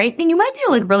 right? And you might be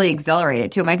like really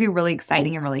exhilarated too. It might be really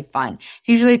exciting and really fun. It's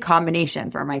usually a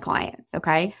combination for my clients.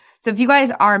 Okay. So if you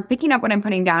guys are picking up what I'm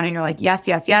putting down and you're like, yes,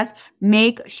 yes, yes,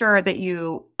 make sure that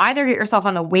you either get yourself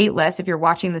on the wait list if you're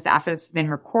watching this after it's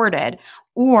been recorded,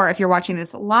 or if you're watching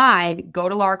this live, go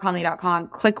to lauraconley.com,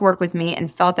 click work with me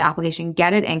and fill out the application,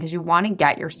 get it in because you want to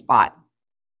get your spot.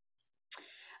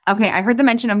 Okay, I heard the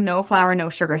mention of no flour, no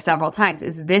sugar several times.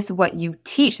 Is this what you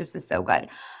teach? This is so good.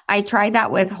 I tried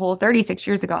that with Whole30 6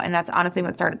 years ago, and that's honestly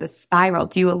what started the spiral.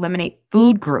 Do you eliminate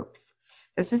food groups?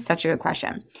 This is such a good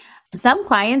question. Some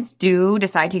clients do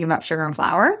decide to give up sugar and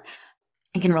flour.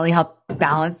 It can really help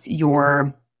balance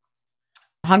your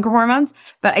hunger hormones,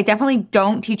 but I definitely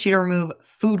don't teach you to remove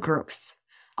food groups.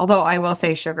 Although I will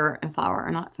say sugar and flour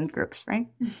are not food groups, right?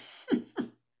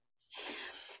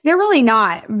 They're really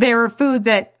not. They're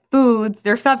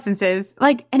they're substances.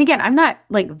 Like, and again, I'm not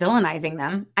like villainizing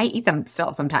them. I eat them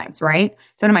still sometimes, right?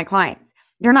 So do my clients.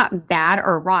 They're not bad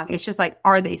or wrong. It's just like,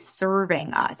 are they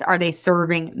serving us? Are they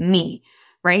serving me?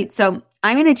 Right? So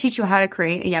I'm going to teach you how to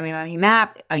create a Yummy Mummy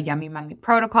map, a Yummy Mummy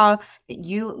protocol that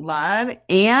you love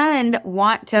and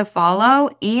want to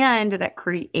follow and that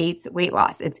creates weight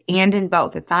loss. It's and in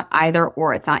both. It's not either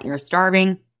or. It's not you're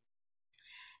starving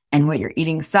and what you're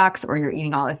eating sucks, or you're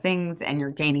eating all the things and you're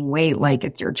gaining weight like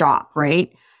it's your job,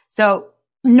 right? So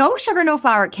no sugar, no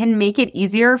flour can make it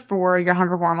easier for your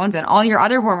hunger hormones and all your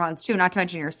other hormones too, not to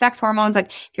mention your sex hormones, like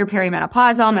if you're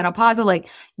perimenopausal, menopausal, like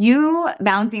you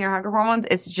balancing your hunger hormones,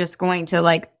 it's just going to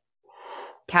like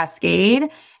cascade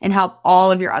and help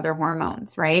all of your other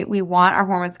hormones, right? We want our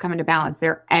hormones to come into balance.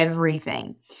 They're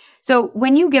everything. So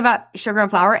when you give up sugar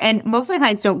and flour, and most of my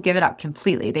clients don't give it up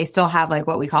completely. They still have like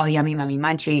what we call a yummy mummy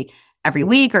munchie every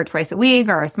week or twice a week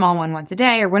or a small one once a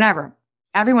day or whatever.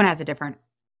 Everyone has a different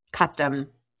custom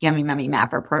yummy mummy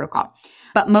map or protocol.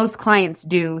 But most clients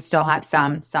do still have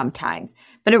some sometimes.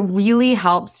 But it really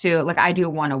helps to, like I do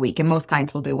one a week and most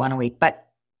clients will do one a week. But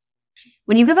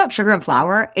when you give up sugar and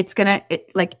flour,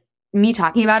 like me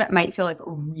talking about it might feel like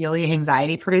really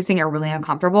anxiety producing or really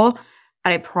uncomfortable.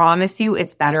 But I promise you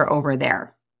it's better over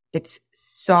there. It's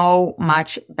so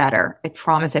much better. I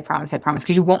promise,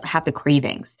 because you won't have the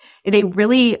cravings.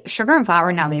 Sugar and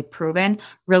flour, now they've proven,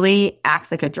 really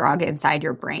acts like a drug inside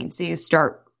your brain. So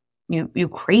you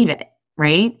crave it,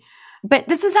 right? But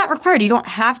this is not required. You don't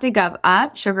have to give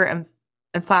up sugar and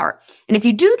flour. And if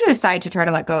you do decide to try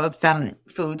to let go of some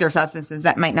foods or substances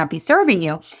that might not be serving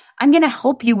you, I'm going to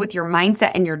help you with your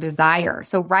mindset and your desire.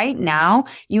 So right now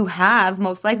you have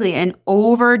most likely an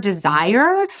over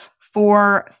desire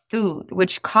for food,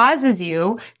 which causes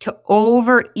you to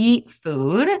overeat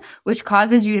food, which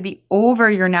causes you to be over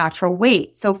your natural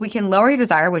weight. So if we can lower your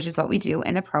desire, which is what we do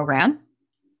in the program,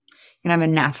 you're going to have a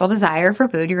natural desire for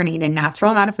food. You're going to eat a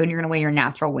natural amount of food. And you're going to weigh your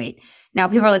natural weight. Now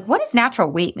people are like, what does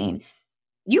natural weight mean?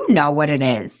 You know what it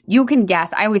is. You can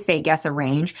guess. I always say guess a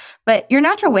range, but your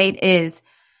natural weight is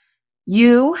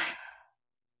you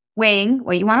weighing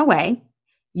what you want to weigh,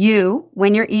 you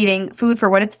when you're eating food for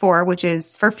what it's for, which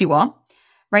is for fuel,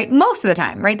 right? Most of the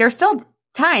time, right? There's still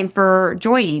time for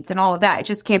joy eats and all of that. It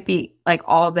just can't be like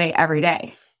all day, every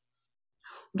day.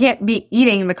 We can't be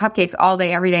eating the cupcakes all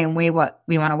day, every day and weigh what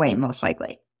we want to weigh, most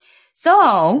likely.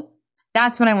 So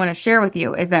that's what I want to share with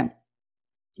you is that,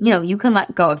 you can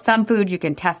let go of some food. You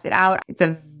can test it out. It's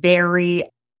a very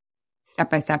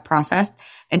step-by-step process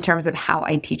in terms of how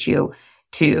I teach you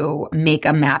to make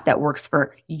a map that works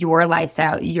for your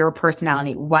lifestyle, your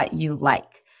personality, what you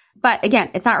like. But again,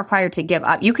 it's not required to give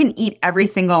up. You can eat every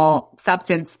single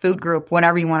substance, food group,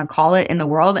 whatever you want to call it in the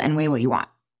world and weigh what you want.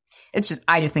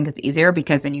 I just think it's easier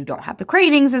because then you don't have the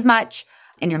cravings as much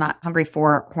and you're not hungry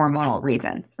for hormonal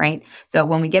reasons, right? So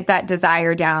when we get that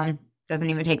desire down, doesn't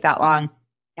even take that long,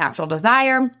 natural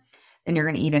desire, then you're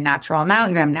going to eat a natural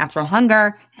amount, you're going to have natural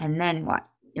hunger, and then what?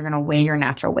 You're going to weigh your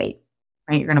natural weight,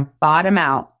 right? You're going to bottom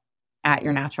out at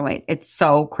your natural weight. It's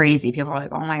so crazy. People are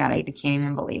like, oh my God, I can't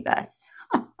even believe this.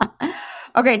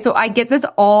 Okay, so I get this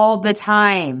all the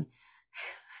time.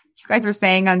 You guys are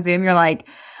saying on Zoom, you're like,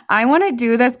 I want to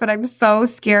do this, but I'm so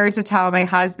scared to tell my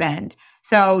husband.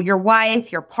 So your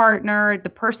wife, your partner, the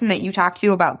person that you talk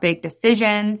to about big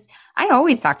decisions. I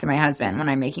always talk to my husband when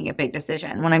I'm making a big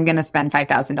decision, when I'm going to spend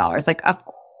 $5,000. Like, of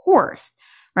course,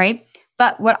 right?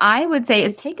 But what I would say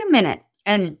is take a minute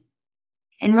and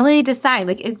really decide,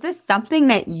 like, is this something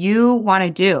that you want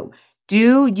to do?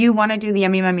 Do you want to do the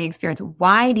Yummy Mummy experience?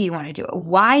 Why do you want to do it?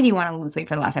 Why do you want to lose weight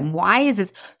for the last time? Why is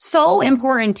this so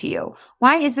important to you?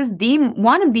 Why is this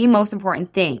one of the most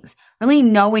important things? Really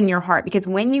know in your heart, because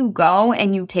when you go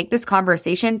and you take this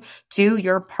conversation to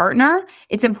your partner,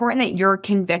 it's important that you're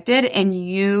convicted and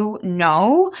you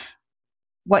know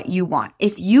what you want.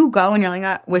 If you go and you're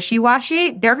like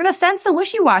wishy-washy, they're going to sense the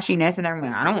wishy-washiness and they're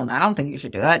like, I don't think you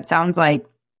should do that. It sounds like,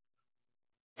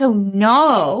 so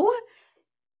no.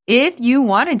 If you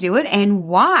want to do it and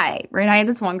why, right? I had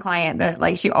this one client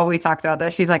that she always talks about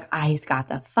this. She's like, I got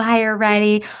the fire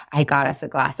ready. I got us a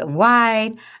glass of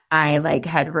wine. I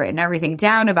had written everything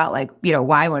down about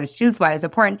why, what is juice, why is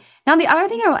important. Now the other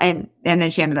thing, and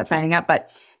then she ended up signing up. But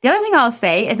the other thing I'll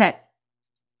say is that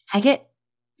I get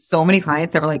so many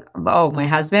clients that were like, oh, my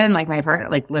husband, my partner,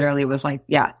 literally was like,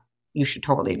 yeah, you should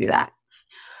totally do that.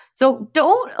 So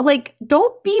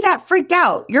don't be that freaked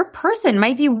out. Your person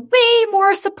might be way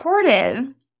more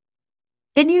supportive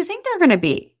than you think they're going to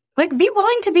be. Be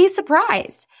willing to be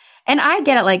surprised. And I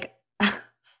get it.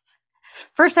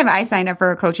 First time I signed up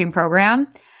for a coaching program,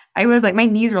 I was my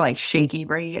knees were shaky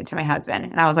bringing it to my husband.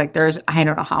 And I was like, I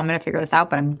don't know how I'm going to figure this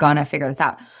out, but I'm going to figure this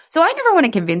out. So I never want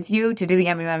to convince you to do the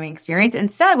Yummy Mummy experience.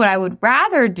 Instead, what I would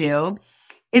rather do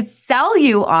is sell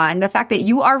you on the fact that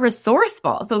you are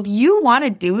resourceful. So if you want to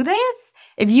do this,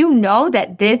 if you know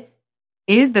that this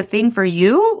is the thing for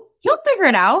you, you'll figure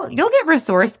it out. You'll get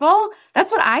resourceful.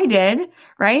 That's what I did,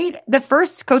 right? The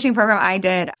first coaching program I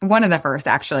did, one of the first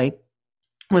actually,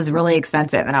 was really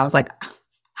expensive. And I was like,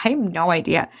 I have no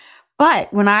idea.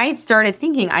 But when I started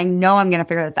thinking, I know I'm going to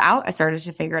figure this out, I started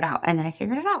to figure it out. And then I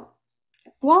figured it out.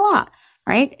 Voila,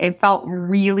 right? It felt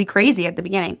really crazy at the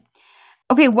beginning.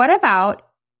 Okay, what about,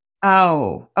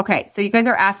 okay. So you guys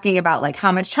are asking about like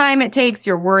how much time it takes.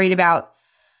 You're worried about,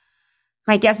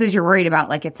 my guess is you're worried about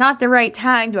like, it's not the right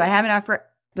time. Do I have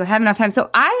enough time? So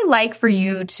I like for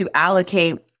you to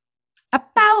allocate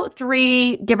about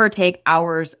 3, give or take,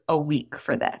 hours a week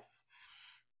for this.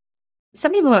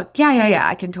 Some people are like, yeah,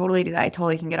 I can totally do that. I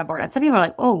totally can get on board. And some people are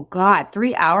like, oh God,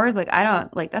 3 hours? Like, I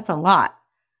don't, like, that's a lot.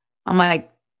 I'm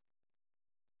like,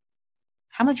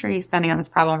 how much are you spending on this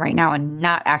problem right now and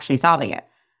not actually solving it?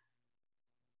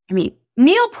 I mean,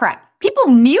 meal prep. People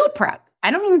meal prep.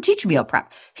 I don't even teach meal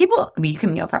prep. People, I mean, you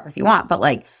can meal prep if you want, but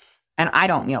like, and I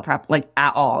don't meal prep like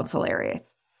at all. It's hilarious.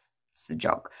 It's a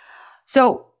joke.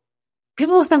 So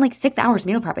people will spend like 6 hours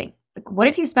meal prepping. Like, what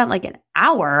if you spent like an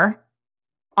hour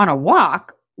on a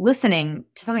walk listening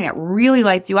to something that really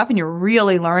lights you up and you're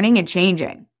really learning and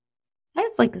changing?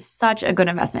 That's like such a good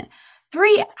investment.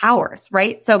 3 hours,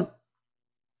 right? So,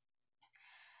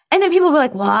 and then people will be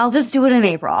like, well, I'll just do it in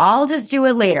April. I'll just do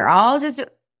it later.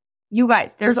 You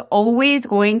guys, there's always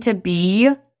going to be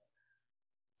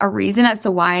a reason as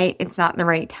to why it's not the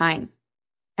right time.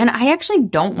 And I actually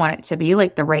don't want it to be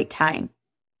like the right time,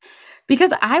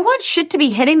 because I want shit to be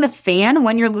hitting the fan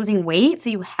when you're losing weight so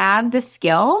you have the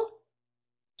skill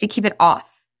to keep it off.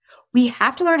 We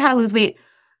have to learn how to lose weight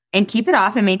and keep it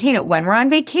off and maintain it when we're on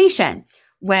vacation,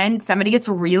 when somebody gets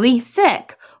really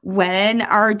sick, when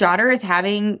our daughter is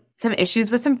having some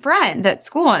issues with some friends at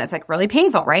school and it's like really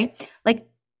painful, right? Like,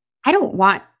 I don't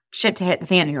want shit to hit the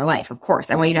fan in your life, of course.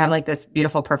 I want you to have like this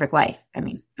beautiful, perfect life. I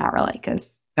mean, not really,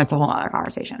 because that's a whole other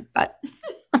conversation, but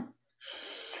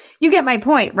you get my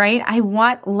point, right? I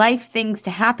want life things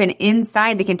to happen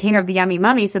inside the container of the Yummy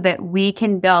Mummy so that we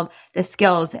can build the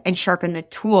skills and sharpen the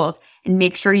tools and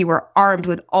make sure you are armed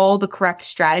with all the correct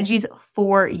strategies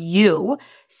for you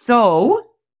so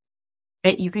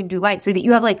that you can do life, so that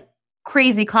you have like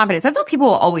crazy confidence. That's what people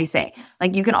will always say.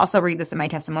 Like, you can also read this in my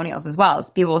testimonials as well. As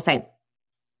people will say,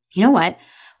 you know what?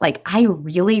 Like, I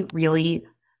really, really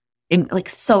am like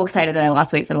so excited that I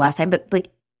lost weight for the last time, but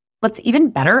like, what's even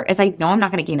better is I know I'm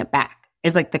not going to gain it back.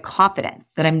 Is like the confidence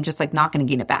that I'm just like not going to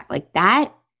gain it back. Like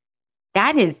that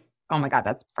is, oh my God,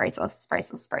 that's priceless.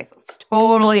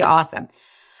 Totally awesome.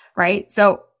 Right?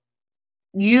 So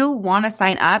you want to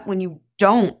sign up when you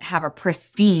don't have a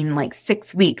pristine like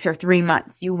 6 weeks or 3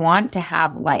 months. You want to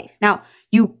have life. Now,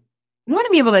 you want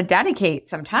to be able to dedicate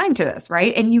some time to this,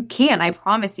 right? And you can, I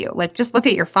promise you. Like, just look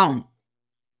at your phone.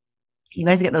 Do you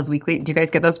guys get those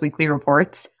weekly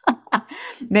reports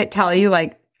that tell you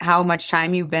like how much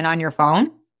time you've been on your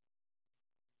phone?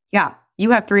 Yeah,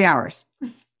 you have 3 hours.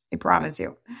 I promise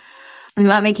you. We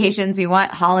want vacations. We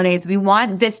want holidays. We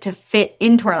want this to fit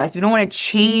into our lives. We don't want to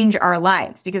change our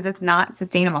lives because it's not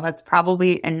sustainable. That's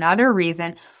probably another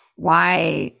reason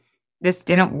why this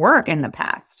didn't work in the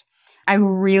past. I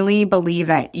really believe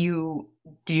that you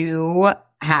do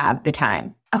have the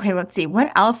time. Okay, let's see.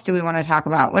 What else do we want to talk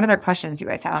about? What other questions do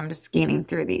you guys have? I'm just scanning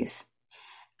through these.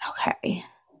 Okay.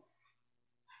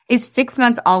 Is 6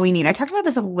 months all we need? I talked about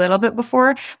this a little bit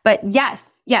before, but yes.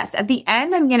 At the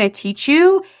end, I'm going to teach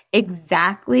you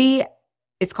exactly,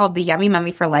 it's called the Yummy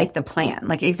Mummy for Life, the plan,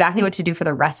 like exactly what to do for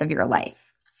the rest of your life.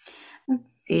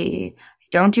 Let's see.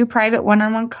 Don't do private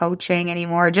one-on-one coaching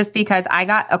anymore just because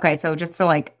so just to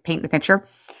like paint the picture,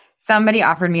 somebody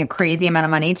offered me a crazy amount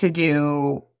of money to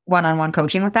do one-on-one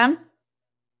coaching with them.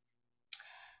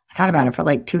 I thought about it for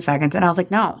like 2 seconds and I was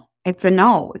like, no, it's a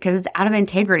no, because it's out of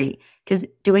integrity, because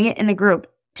doing it in the group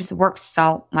just works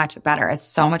so much better. It's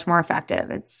so much more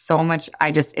effective. It's so much,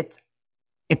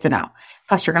 it's a no.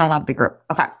 Plus you're going to love the group.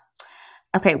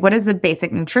 Okay. What is a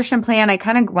basic nutrition plan? I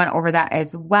kind of went over that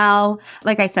as well.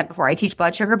 Like I said before, I teach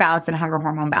blood sugar balance and hunger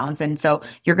hormone balance. And so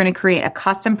you're going to create a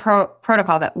custom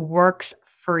protocol that works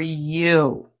for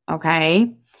you.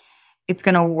 Okay. It's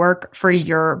going to work for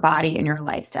your body and your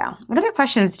lifestyle. What other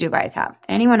questions do you guys have?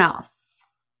 Anyone else?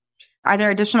 Are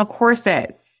there additional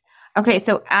courses? Okay,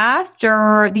 so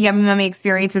after the Yummy Mummy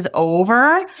experience is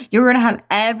over, you're going to have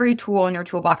every tool in your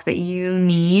toolbox that you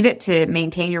need to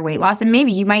maintain your weight loss. And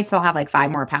maybe you might still have like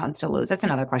 5 more pounds to lose. That's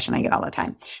another question I get all the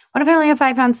time. What if I only have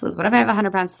 5 pounds to lose? What if I have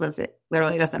 100 pounds to lose? It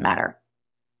literally doesn't matter.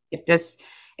 If this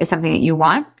is something that you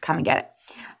want, come and get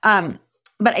it.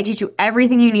 But I teach you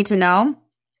everything you need to know.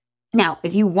 Now,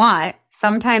 if you want,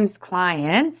 sometimes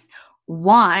clients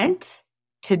want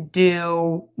to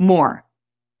do more.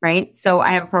 Right? So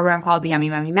I have a program called the Yummy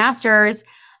Mummy Masters,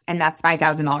 and that's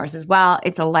 $5,000 as well.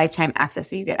 It's a lifetime access.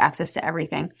 So you get access to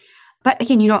everything. But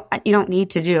again, you don't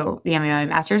need to do the Yummy Mommy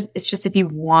Masters. It's just if you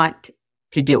want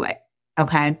to do it.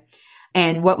 Okay.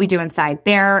 And what we do inside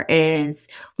there is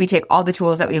we take all the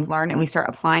tools that we've learned and we start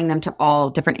applying them to all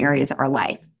different areas of our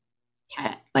life.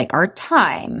 Like our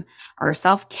time, our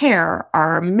self-care,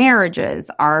 our marriages,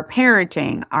 our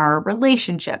parenting, our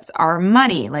relationships, our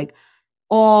money, like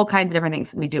all kinds of different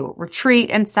things. We do a retreat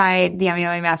inside the Yummy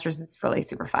Mommy Masters. It's really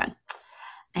super fun.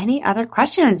 Any other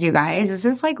questions, you guys? This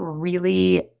is like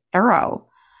really thorough.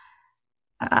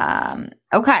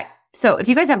 Okay. So if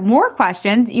you guys have more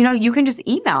questions, you can just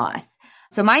email us.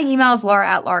 So my email is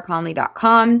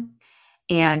laura@lauraconley.com,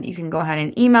 and you can go ahead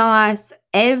and email us.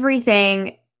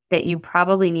 Everything that you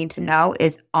probably need to know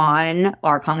is on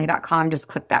lauraconley.com. Just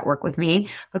click that work with me.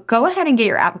 But go ahead and get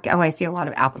your application. Oh, I see a lot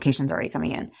of applications already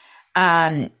coming in.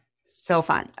 So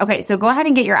fun. Okay, so go ahead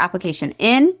and get your application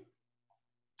in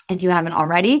if you haven't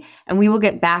already, and we will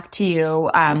get back to you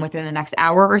within the next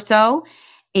hour or so,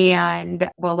 and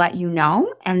we'll let you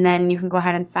know, and then you can go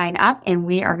ahead and sign up, and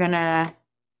we are going to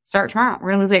start tomorrow.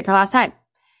 We're going to lose weight for the last time.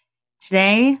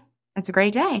 Today, it's a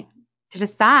great day to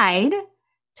decide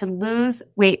to lose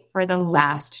weight for the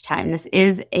last time. This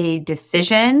is a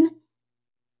decision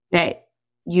that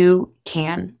you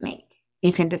can make.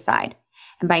 You can decide.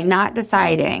 And by not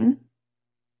deciding,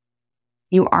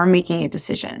 you are making a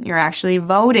decision. You're actually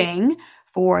voting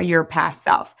for your past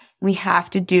self. We have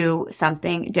to do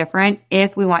something different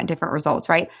if we want different results,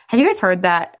 right? Have you guys heard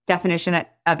that definition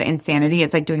of insanity?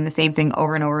 It's like doing the same thing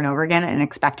over and over and over again and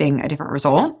expecting a different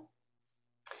result.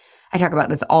 I talk about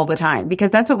this all the time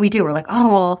because that's what we do. We're like, oh,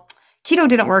 well, keto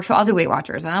didn't work, so I'll do Weight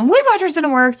Watchers. And then Weight Watchers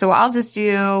didn't work, so I'll just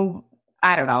do,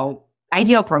 I don't know,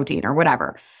 Ideal Protein or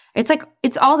whatever. It's like,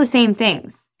 it's all the same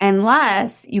things.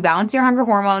 Unless you balance your hunger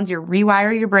hormones, you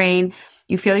rewire your brain,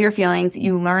 you feel your feelings,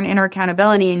 you learn inner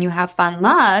accountability, and you have fun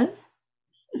love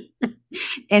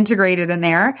integrated in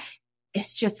there,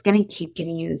 it's just going to keep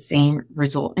giving you the same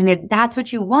result. And if that's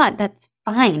what you want, that's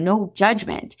fine. No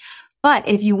judgment. But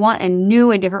if you want a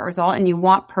new and different result and you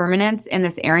want permanence in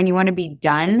this area and you want to be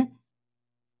done,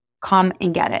 come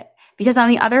and get it. Because on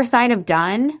the other side of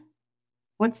done,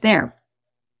 what's there?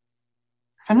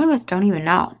 Some of us don't even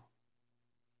know.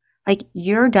 Like,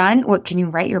 you're done. What, can you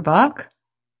write your book?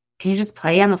 Can you just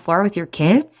play on the floor with your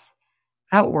kids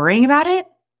without worrying about it?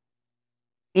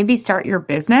 Maybe start your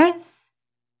business.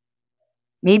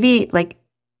 Maybe like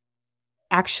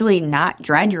actually not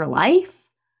dread your life.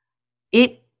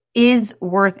 It is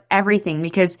worth everything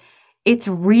because it's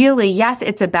really, yes,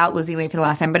 it's about losing weight for the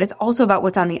last time, but it's also about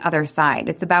what's on the other side.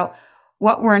 It's about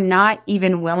what we're not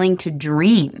even willing to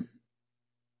dream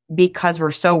because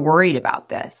we're so worried about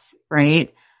this,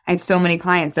 right? I have so many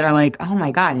clients that are like, oh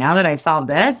my God, now that I've solved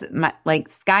this, like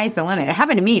sky's the limit. It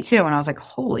happened to me too. And I was like,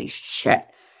 holy shit.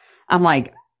 I'm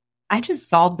like, I just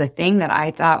solved the thing that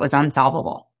I thought was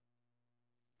unsolvable.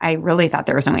 I really thought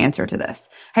there was no answer to this.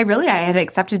 I had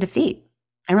accepted defeat.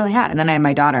 I really had. And then I had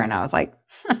my daughter and I was like,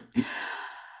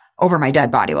 over my dead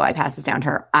body while I pass this down to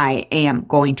her, I am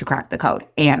going to crack the code.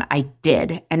 And I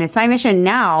did. And it's my mission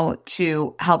now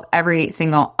to help every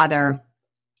single other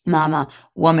mama,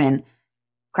 woman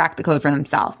crack the code for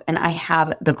themselves. And I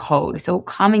have the code. So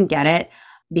come and get it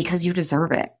because you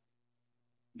deserve it.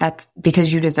 That's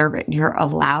because you deserve it. You're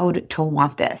allowed to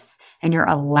want this and you're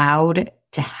allowed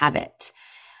to have it.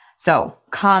 So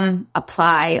come,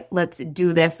 apply. Let's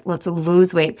do this. Let's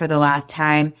lose weight for the last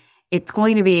time. It's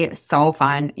going to be so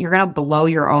fun. You're going to blow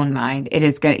your own mind.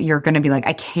 You're going to be like,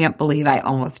 I can't believe I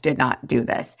almost did not do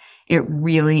this. It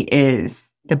really is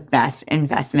the best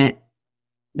investment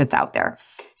that's out there.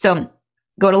 So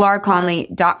go to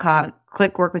lauraconley.com,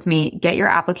 click work with me, get your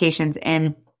applications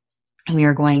in, and we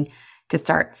are going to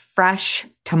start fresh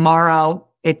tomorrow.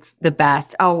 It's the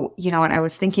best. Oh, you know what I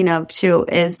was thinking of too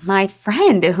is my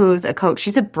friend who's a coach.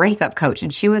 She's a breakup coach,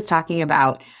 and she was talking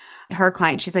about her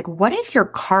client. She's like, what if your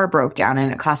car broke down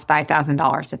and it cost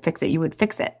 $5,000 to fix it? You would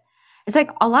fix it. It's like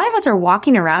a lot of us are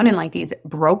walking around in like these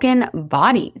broken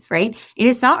bodies, right? And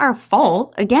it's not our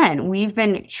fault. Again, we've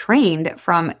been trained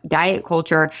from diet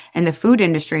culture and the food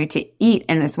industry to eat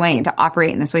in this way and to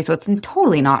operate in this way. So it's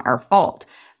totally not our fault.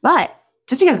 But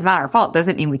just because it's not our fault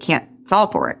doesn't mean we can't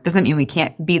solve for it. Doesn't mean we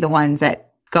can't be the ones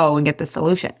that go and get the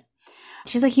solution.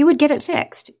 She's like, you would get it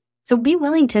fixed. So be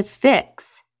willing to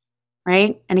fix,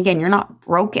 right? And again, you're not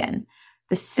broken.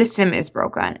 The system is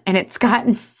broken and it's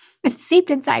seeped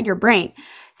inside your brain.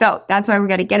 So that's why we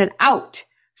got to get it out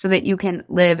so that you can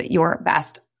live your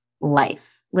best life.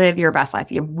 Live your best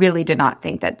life. You really did not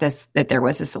think that there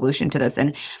was a solution to this.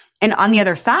 And on the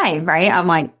other side, right? I'm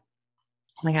like,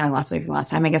 oh my God, I lost weight for the last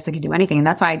time. I guess I could do anything. And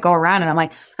that's why I go around and I'm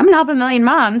like, I'm going to help 1 million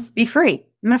moms be free.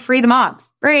 I'm going to free the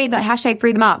moms. Free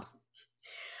the moms.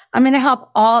 I'm going to help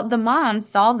all the moms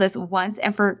solve this once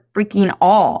and for freaking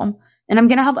all. And I'm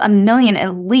going to help 1 million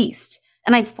at least.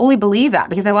 And I fully believe that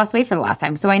because I lost weight for the last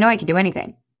time. So I know I can do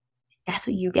anything. That's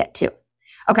what you get too.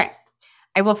 Okay.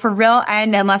 I will for real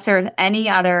end unless there's any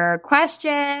other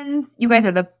questions. You guys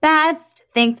are the best.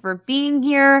 Thanks for being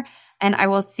here. And I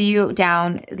will see you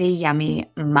down the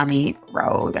Yummy Mummy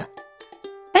road.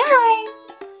 Bye.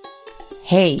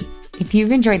 Hey, if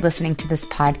you've enjoyed listening to this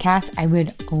podcast, I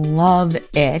would love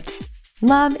it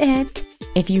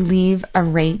if you leave a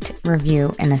rate,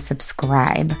 review, and a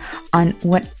subscribe on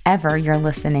whatever you're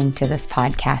listening to this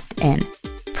podcast in.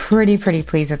 Pretty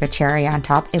pleased with a cherry on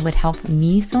top. It would help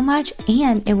me so much,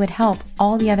 and it would help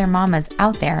all the other mamas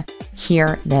out there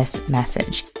hear this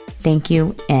message. Thank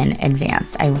you in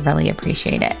advance. I really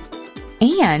appreciate it.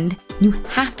 And you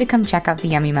have to come check out the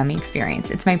Yummy Mummy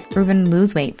experience. It's my proven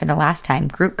lose weight for the last time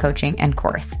group coaching and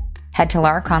course. Head to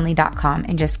lauraconley.com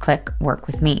and just click work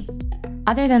with me.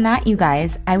 Other than that, you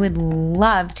guys, I would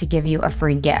love to give you a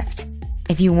free gift.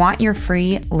 If you want your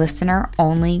free listener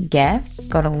only gift,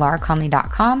 go to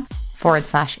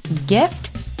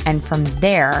lauraconley.com/gift. And from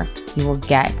there, you will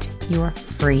get your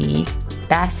free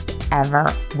best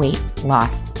ever weight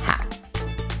loss hack.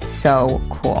 So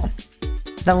cool.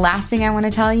 The last thing I want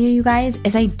to tell you, you guys,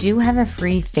 is I do have a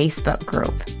free Facebook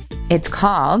group. It's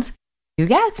called, you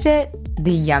guessed it,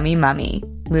 the Yummy Mummy.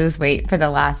 Lose weight for the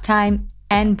last time,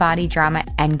 end body drama,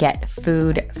 and get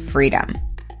food freedom.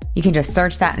 You can just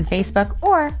search that on Facebook,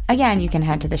 or again, you can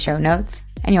head to the show notes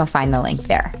and you'll find the link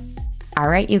there. All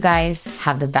right, you guys,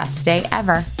 have the best day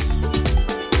ever.